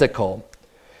identical.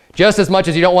 Just as much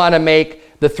as you don't want to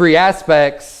make the three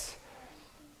aspects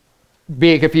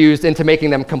being confused into making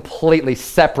them completely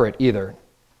separate either,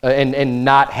 and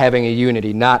not having a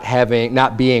unity,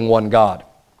 not being one God.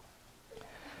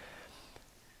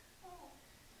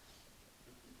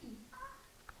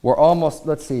 We're almost,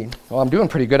 let's see. Well, I'm doing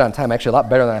pretty good on time. Actually, a lot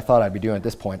better than I thought I'd be doing at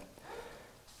this point.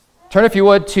 Turn, if you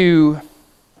would, to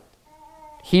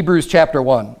Hebrews chapter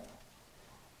 1.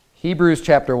 Hebrews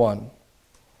chapter 1.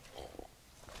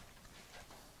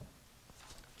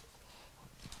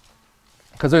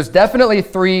 Because there's definitely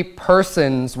three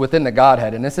persons within the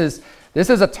Godhead. And this is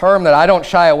a term that I don't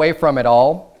shy away from at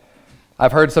all.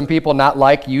 I've heard some people not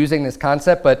like using this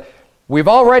concept, but we've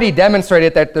already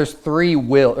demonstrated that there's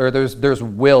there's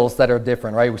wills that are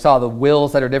different, right? We saw the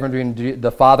wills that are different between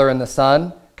the Father and the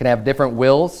Son can have different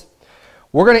wills.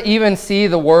 We're going to even see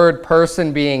the word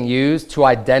person being used to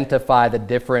identify the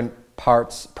different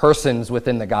persons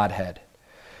within the Godhead.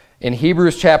 In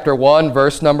Hebrews chapter 1,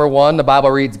 verse number 1, the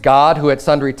Bible reads, "God, who at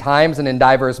sundry times and in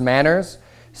divers manners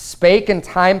spake in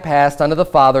time past unto the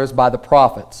fathers by the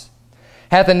prophets,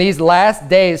 hath in these last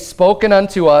days spoken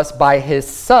unto us by his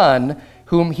Son,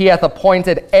 whom he hath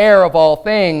appointed heir of all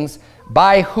things,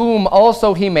 by whom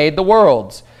also he made the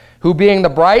worlds, who being the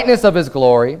brightness of his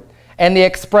glory, and the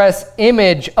express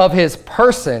image of his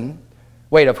person,"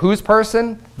 wait, of whose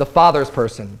person? The Father's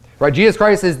person. Right? Jesus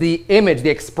Christ is the image, the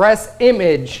express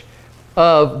image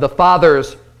of the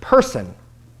Father's person.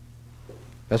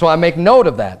 That's why I make note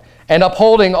of that. "And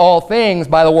upholding all things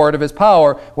by the word of his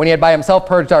power, when he had by himself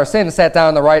purged our sins, sat down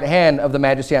on the right hand of the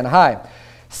Majesty on high."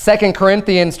 2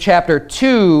 Corinthians chapter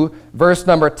 2, verse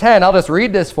number 10. I'll just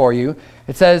read this for you.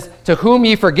 It says, "To whom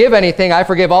ye forgive anything, I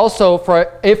forgive also. For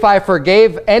if I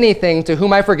forgave anything, to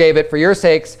whom I forgave it, for your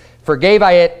sakes, forgave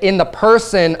I it in the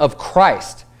person of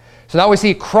Christ." So now we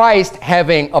see Christ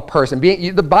having a person.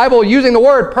 The Bible using the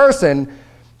word person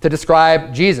to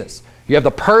describe Jesus. You have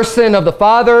the person of the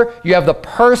Father, you have the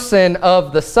person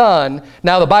of the Son.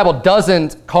 Now, the Bible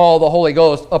doesn't call the Holy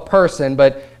Ghost a person,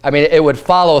 but I mean, it would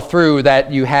follow through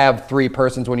that you have three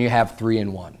persons when you have three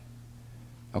in one.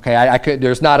 Okay,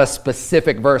 there's not a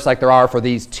specific verse like there are for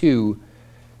these two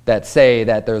that say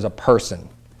that there's a person.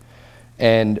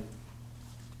 And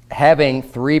having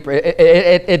three,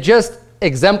 it just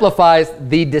exemplifies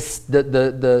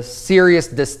the serious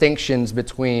distinctions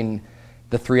between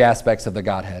the three aspects of the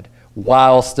Godhead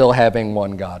while still having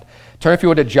one God. Turn, if you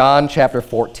would, to John chapter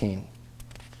 14.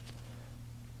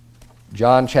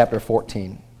 John chapter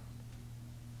 14.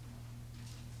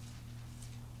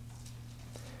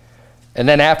 And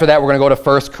then after that, we're going to go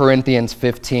to 1 Corinthians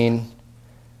 15.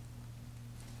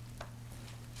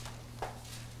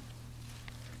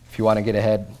 If you want to get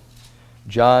ahead.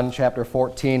 John chapter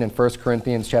 14 and 1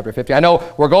 Corinthians chapter 15. I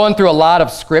know we're going through a lot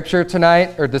of scripture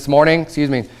tonight, or this morning, excuse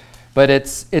me, but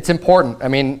it's important. I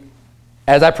mean,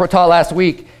 as I taught last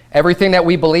week, everything that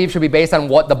we believe should be based on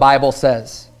what the Bible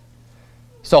says.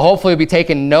 So hopefully we'll be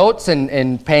taking notes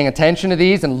and paying attention to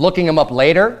these and looking them up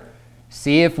later.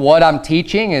 See if what I'm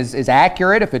teaching is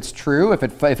accurate, if it's true, if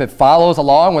it follows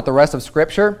along with the rest of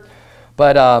Scripture.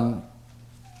 But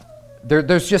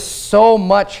there's just so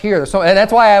much here. And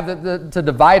that's why I have to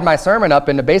divide my sermon up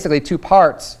into basically two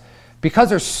parts, because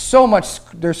there's so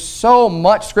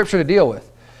much Scripture to deal with.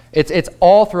 It's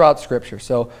all throughout Scripture.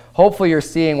 So hopefully you're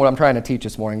seeing what I'm trying to teach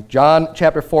this morning. John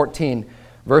chapter 14,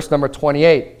 verse number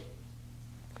 28.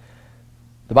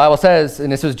 The Bible says,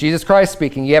 and this was Jesus Christ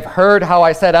speaking, "Ye have heard how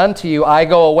I said unto you, I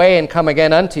go away and come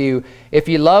again unto you. If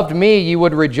ye loved me, ye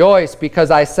would rejoice,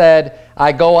 because I said,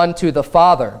 I go unto the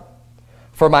Father.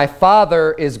 For my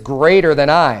Father is greater than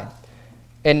I.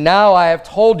 And now I have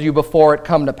told you before it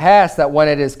come to pass, that when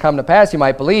it is come to pass you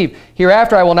might believe.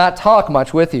 Hereafter I will not talk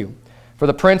much with you. For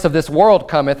the prince of this world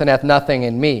cometh, and hath nothing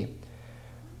in me.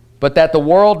 But that the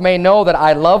world may know that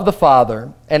I love the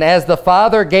Father, and as the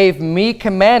Father gave me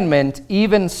commandment,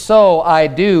 even so I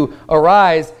do.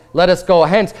 Arise, let us go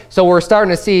hence." So we're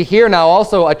starting to see here now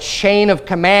also a chain of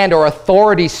command or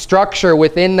authority structure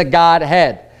within the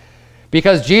Godhead.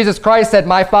 Because Jesus Christ said,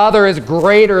 "My Father is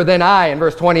greater than I," in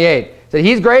verse 28. He said,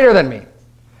 He's greater than me.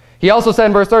 He also said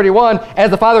in verse 31, "As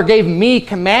the Father gave me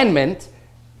commandment,"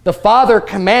 the Father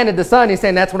commanded the Son. He's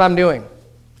saying, that's what I'm doing.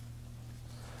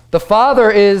 The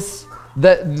Father is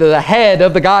the head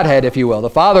of the Godhead, if you will. The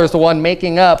Father is the one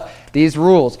making up these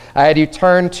rules. I had you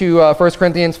turn to 1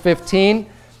 Corinthians 15.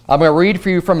 I'm going to read for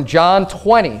you from John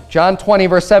 20. John 20,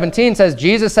 verse 17 says,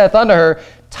 "Jesus saith unto her,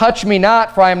 Touch me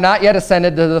not, for I am not yet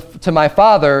ascended to my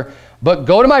Father, but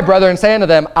go to my brethren and say unto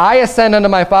them, I ascend unto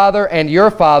my Father and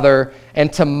your Father,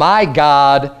 and to my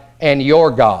God and your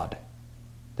God."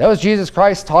 That was Jesus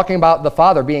Christ talking about the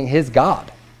Father being his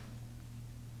God.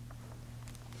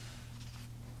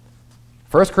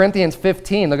 1 Corinthians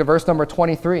 15, look at verse number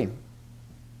 23.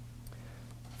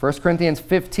 1 Corinthians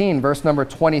 15, verse number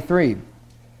 23. The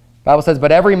Bible says,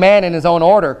 "But every man in his own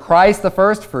order, Christ the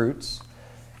first fruits.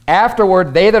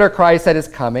 Afterward, they that are Christ that is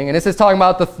coming." And this is talking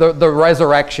about the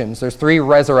resurrections. There's three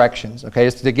resurrections, okay,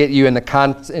 just to get you in the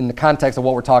context of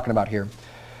what we're talking about here.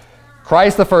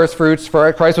 Christ the first fruits,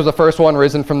 for Christ was the first one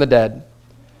risen from the dead.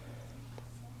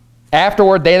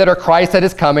 Afterward, they that are Christ that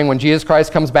is coming. When Jesus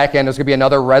Christ comes back in, there's going to be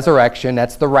another resurrection.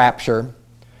 That's the rapture.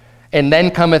 And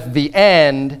then cometh the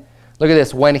end. Look at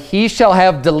this. "When he shall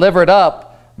have delivered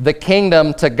up the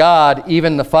kingdom to God,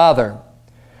 even the Father."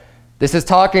 This is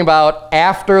talking about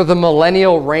after the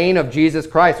millennial reign of Jesus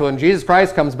Christ. So when Jesus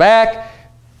Christ comes back,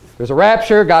 there's a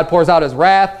rapture. God pours out his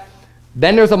wrath.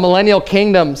 Then there's a millennial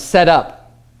kingdom set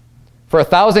up for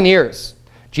 1,000 years.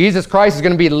 Jesus Christ is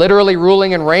going to be literally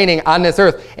ruling and reigning on this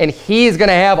earth, and he's going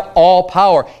to have all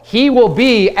power. He will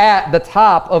be at the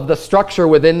top of the structure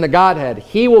within the Godhead.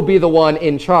 He will be the one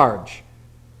in charge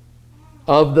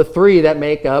of the three that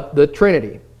make up the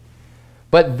Trinity.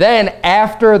 But then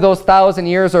after those 1,000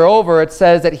 years are over, it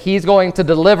says that he's going to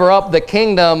deliver up the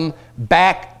kingdom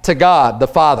back to God, the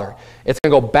Father. It's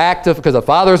going to go back to, because the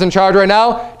Father is in charge right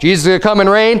now, Jesus is going to come and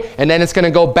reign, and then it's going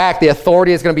to go back. The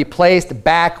authority is going to be placed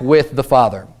back with the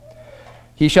Father.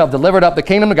 "He shall have delivered up the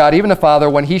kingdom to God, even the Father,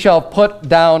 when he shall have put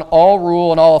down all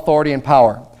rule and all authority and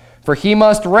power. For he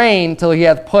must reign till he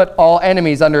hath put all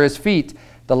enemies under his feet.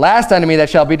 The last enemy that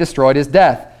shall be destroyed is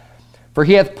death. For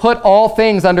he hath put all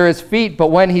things under his feet, but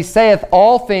when he saith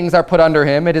all things are put under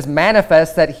him, it is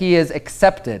manifest that he is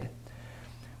accepted,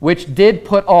 which did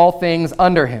put all things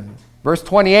under him." Verse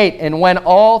 28, "And when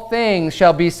all things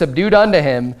shall be subdued unto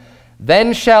him,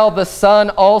 then shall the Son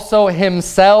also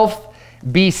himself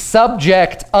be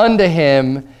subject unto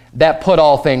him that put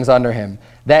all things under him,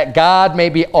 that God may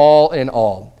be all in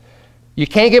all." You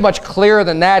can't get much clearer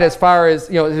than that as far as,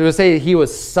 to say he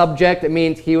was subject, it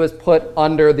means he was put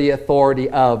under the authority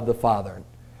of the Father.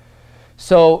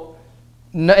 So,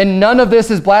 and none of this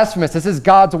is blasphemous. This is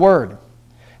God's word.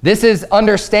 This is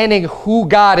understanding who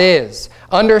God is,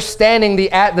 understanding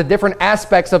the different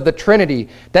aspects of the Trinity,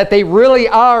 that they really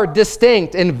are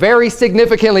distinct and very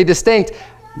significantly distinct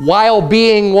while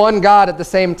being one God at the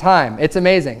same time. It's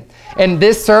amazing. And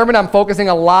this sermon, I'm focusing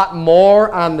a lot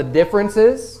more on the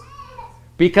differences,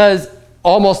 because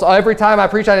almost every time I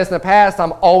preach on this in the past,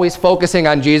 I'm always focusing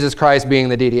on Jesus Christ being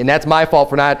the deity. And that's my fault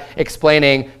for not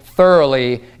explaining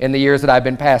thoroughly in the years that I've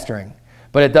been pastoring.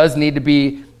 But it does need to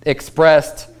be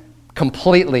expressed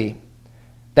completely,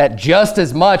 that just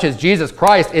as much as Jesus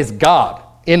Christ is God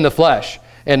in the flesh,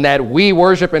 and that we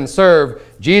worship and serve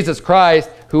Jesus Christ,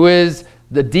 who is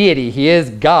the deity, he is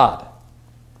God.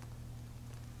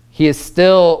 He is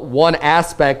still one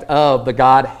aspect of the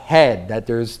Godhead,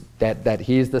 that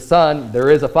he's the Son, there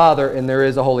is a Father, and there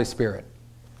is a Holy Spirit.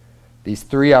 These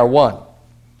three are one.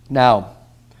 Now,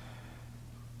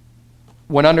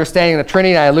 when understanding the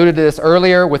Trinity, and I alluded to this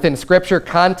earlier, within Scripture,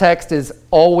 context is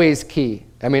always key.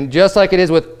 I mean, just like it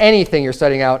is with anything you're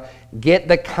studying out, get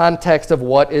the context of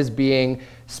what is being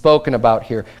spoken about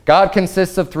here. God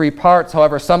consists of three parts.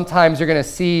 However, sometimes you're going to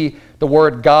see the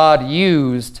word God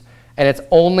used, and it's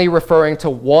only referring to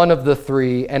one of the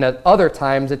three, and at other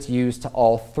times it's used to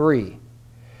all three.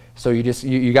 So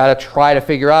you got to try to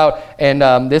figure out,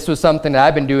 and this was something that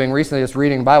I've been doing recently, just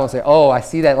reading the Bible and say, oh, I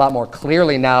see that a lot more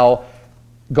clearly now,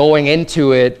 going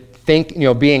into it,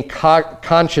 being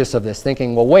conscious of this,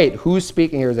 thinking, well, wait, who's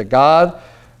speaking here? Is it God,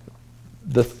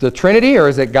 the Trinity, or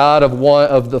is it God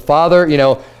of the Father?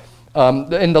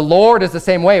 And the Lord is the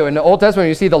same way. In the Old Testament,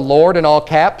 you see the Lord in all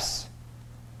caps.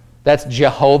 That's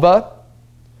Jehovah.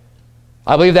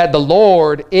 I believe that the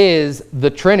Lord is the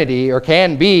Trinity, or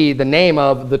can be the name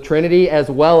of the Trinity,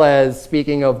 as well as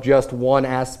speaking of just one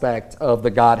aspect of the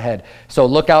Godhead. So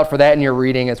look out for that in your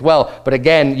reading as well. But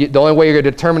again, the only way you're going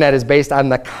to determine that is based on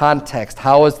the context.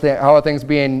 How are things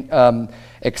being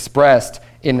expressed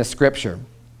in the Scripture?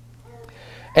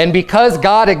 And because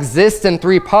God exists in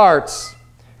three parts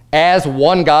as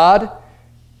one God,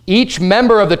 each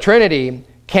member of the Trinity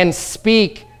can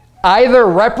speak either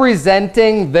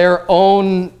representing their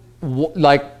own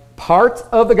part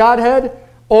of the Godhead,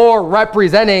 or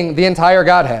representing the entire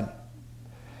Godhead.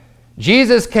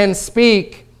 Jesus can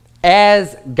speak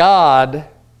as God,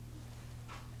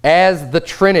 as the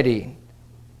Trinity,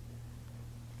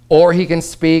 or he can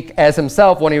speak as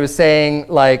himself when he was saying,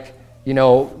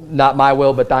 not my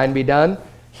will but thine be done.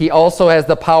 He also has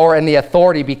the power and the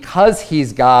authority, because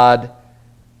he's God,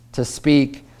 to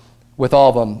speak with all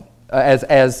of them.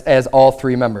 As all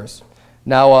three members.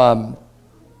 Now,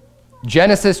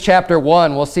 Genesis chapter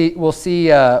 1, we'll see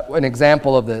an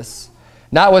example of this.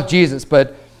 Not with Jesus,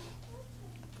 but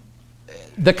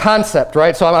the concept,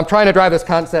 right? So I'm trying to drive this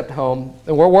concept home.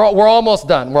 And we're almost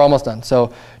done. We're almost done.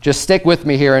 So just stick with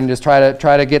me here and just try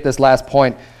to get this last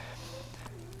point.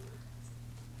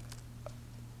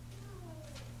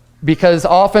 Because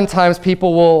oftentimes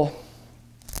people will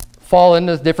fall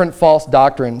into different false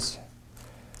doctrines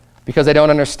because they don't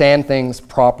understand things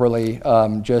properly,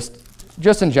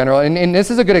 just in general. And this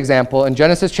is a good example. In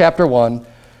Genesis chapter 1,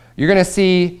 you're going to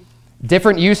see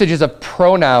different usages of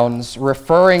pronouns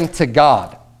referring to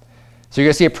God. So you're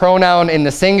going to see a pronoun in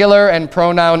the singular and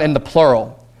pronoun in the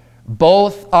plural.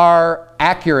 Both are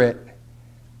accurate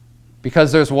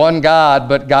because there's one God,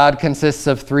 but God consists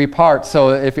of three parts.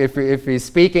 So if he's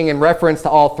speaking in reference to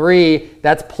all three,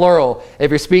 that's plural. If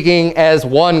you're speaking as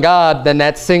one God, then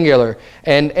that's singular.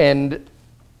 And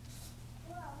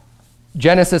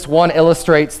Genesis 1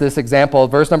 illustrates this example.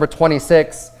 Verse number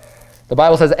 26, the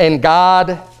Bible says, and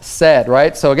God said,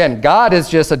 right? So again, God is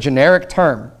just a generic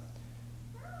term.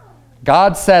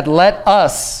 God said, let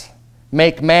us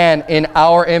make man in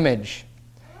our image,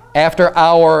 after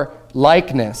our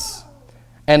likeness,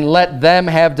 and let them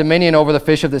have dominion over the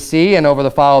fish of the sea, and over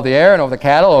the fowl of the air, and over the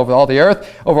cattle, over all the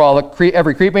earth, over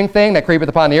every creeping thing that creepeth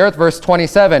upon the earth. Verse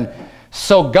 27,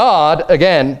 so God,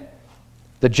 again,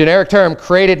 the generic term,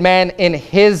 created man in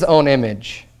his own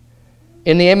image.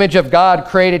 In the image of God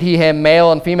created he him,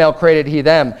 male and female created he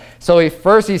them. So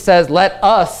first he says, let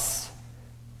us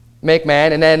make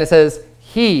man, and then it says,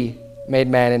 he made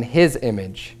man in his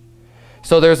image.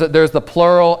 So there's the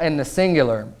plural and the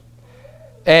singular.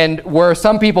 And where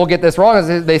some people get this wrong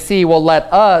is they see, well,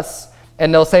 let us,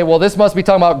 and they'll say, well, this must be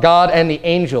talking about God and the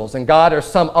angels, and God or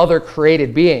some other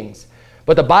created beings.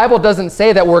 But the Bible doesn't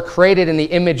say that we're created in the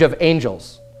image of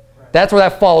angels. Right. That's where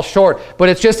that falls short. But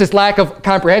it's just this lack of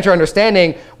comprehension or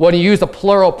understanding when you use a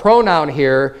plural pronoun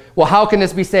here. Well, how can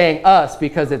this be saying us?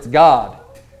 Because it's God.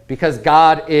 Because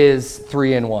God is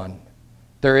 3 in 1.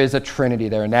 There is a Trinity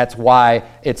there, and that's why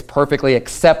it's perfectly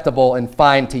acceptable and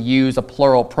fine to use a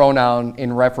plural pronoun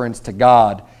in reference to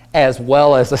God, as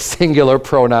well as a singular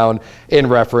pronoun in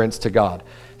reference to God.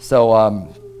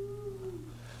 So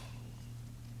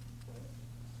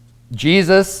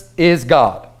Jesus is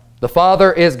God. The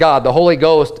Father is God. The Holy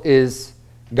Ghost is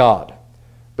God.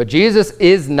 But Jesus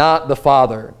is not the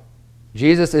Father.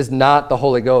 Jesus is not the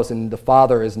Holy Ghost, and the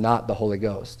Father is not the Holy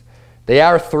Ghost. They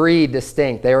are 3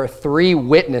 distinct. They are 3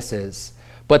 witnesses,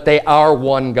 but they are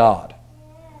one God.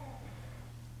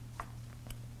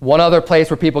 One other place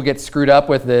where people get screwed up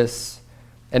with this,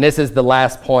 and this is the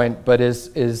last point, but this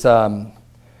will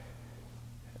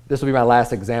be my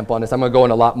last example on this. I'm going to go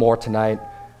into a lot more tonight.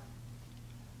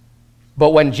 But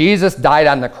when Jesus died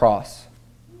on the cross,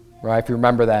 right, if you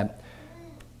remember that,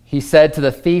 he said to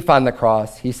the thief on the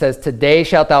cross, he says, "Today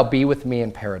shalt thou be with me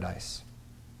in paradise."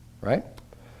 Right?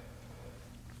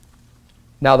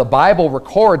 Now, the Bible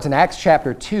records in Acts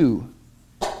chapter 2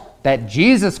 that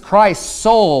Jesus Christ's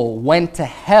soul went to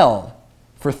hell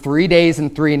for 3 days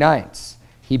and 3 nights.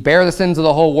 He bare the sins of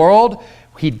the whole world.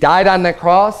 He died on that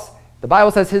cross. The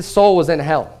Bible says his soul was in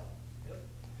hell.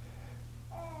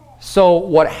 So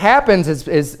what happens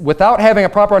is without having a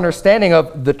proper understanding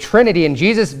of the Trinity and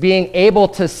Jesus being able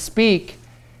to speak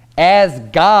as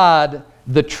God,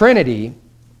 the Trinity,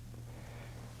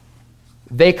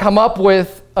 they come up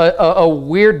with a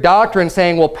weird doctrine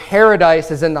saying, well,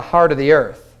 paradise is in the heart of the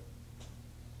earth.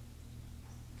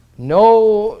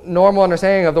 No normal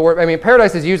understanding of the word. I mean,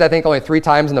 paradise is used, I think, only 3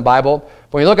 times in the Bible.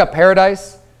 But when you look up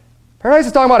paradise, paradise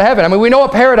is talking about heaven. I mean, we know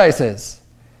what paradise is,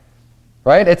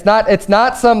 right? It's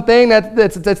not something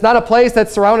it's not a place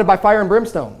that's surrounded by fire and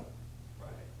brimstone.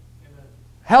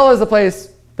 Hell is a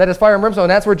place that is fire and brimstone.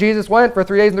 And that's where Jesus went for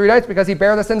 3 days and 3 nights, because he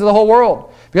bare the sins of the whole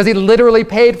world. Because he literally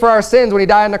paid for our sins when he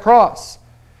died on the cross.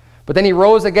 But then he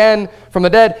rose again from the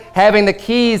dead, having the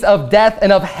keys of death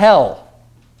and of hell.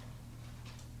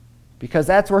 Because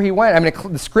that's where he went. I mean,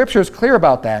 the scripture is clear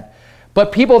about that.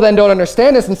 But people then don't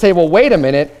understand this and say, well, wait a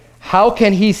minute. How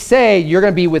can he say you're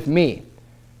going to be with me?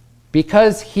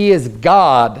 Because he is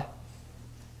God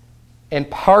and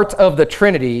part of the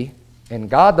Trinity, and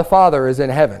God the Father is in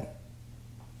heaven,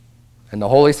 and the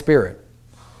Holy Spirit.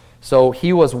 So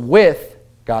he was with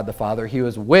God the Father. He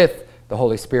was with the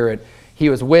Holy Spirit. He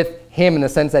was with him in the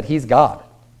sense that he's God.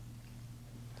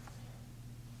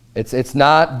 It's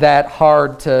not that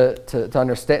hard to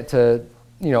understand, to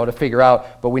figure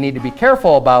out, but we need to be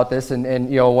careful about this. And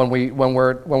when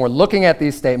we're looking at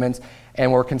these statements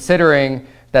and we're considering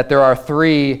that there are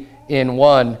 3 in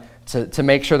 1, to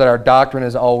make sure that our doctrine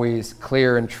is always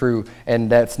clear and true, and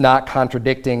that's not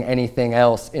contradicting anything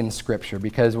else in Scripture.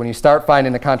 Because when you start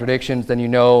finding the contradictions, then you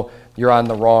know you're on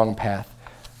the wrong path.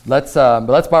 Let's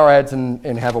bow our heads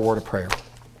and have a word of prayer.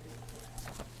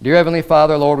 Dear Heavenly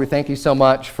Father, Lord, we thank you so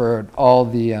much for all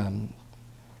the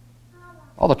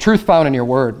truth found in your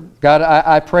word. God,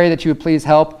 I pray that you would please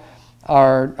help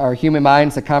our human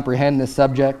minds to comprehend this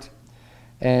subject.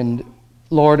 And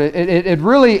Lord, it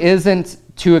really isn't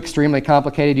too extremely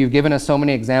complicated. You've given us so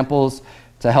many examples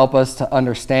to help us to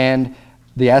understand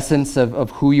the essence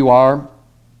of who you are.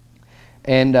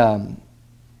 And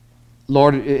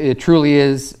Lord, it truly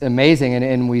is amazing,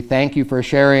 and we thank you for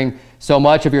sharing so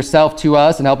much of yourself to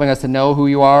us and helping us to know who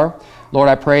you are. Lord,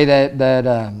 I pray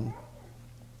that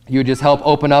you would just help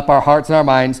open up our hearts and our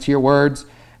minds to your words,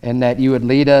 and that you would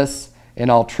lead us in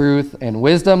all truth and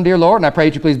wisdom, dear Lord. And I pray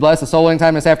that you please bless the soul winning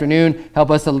time this afternoon. Help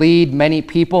us to lead many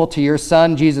people to your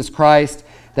Son, Jesus Christ,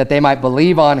 that they might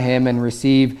believe on him and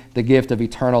receive the gift of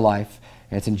eternal life.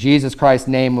 And it's in Jesus Christ's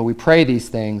name that we pray these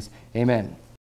things. Amen.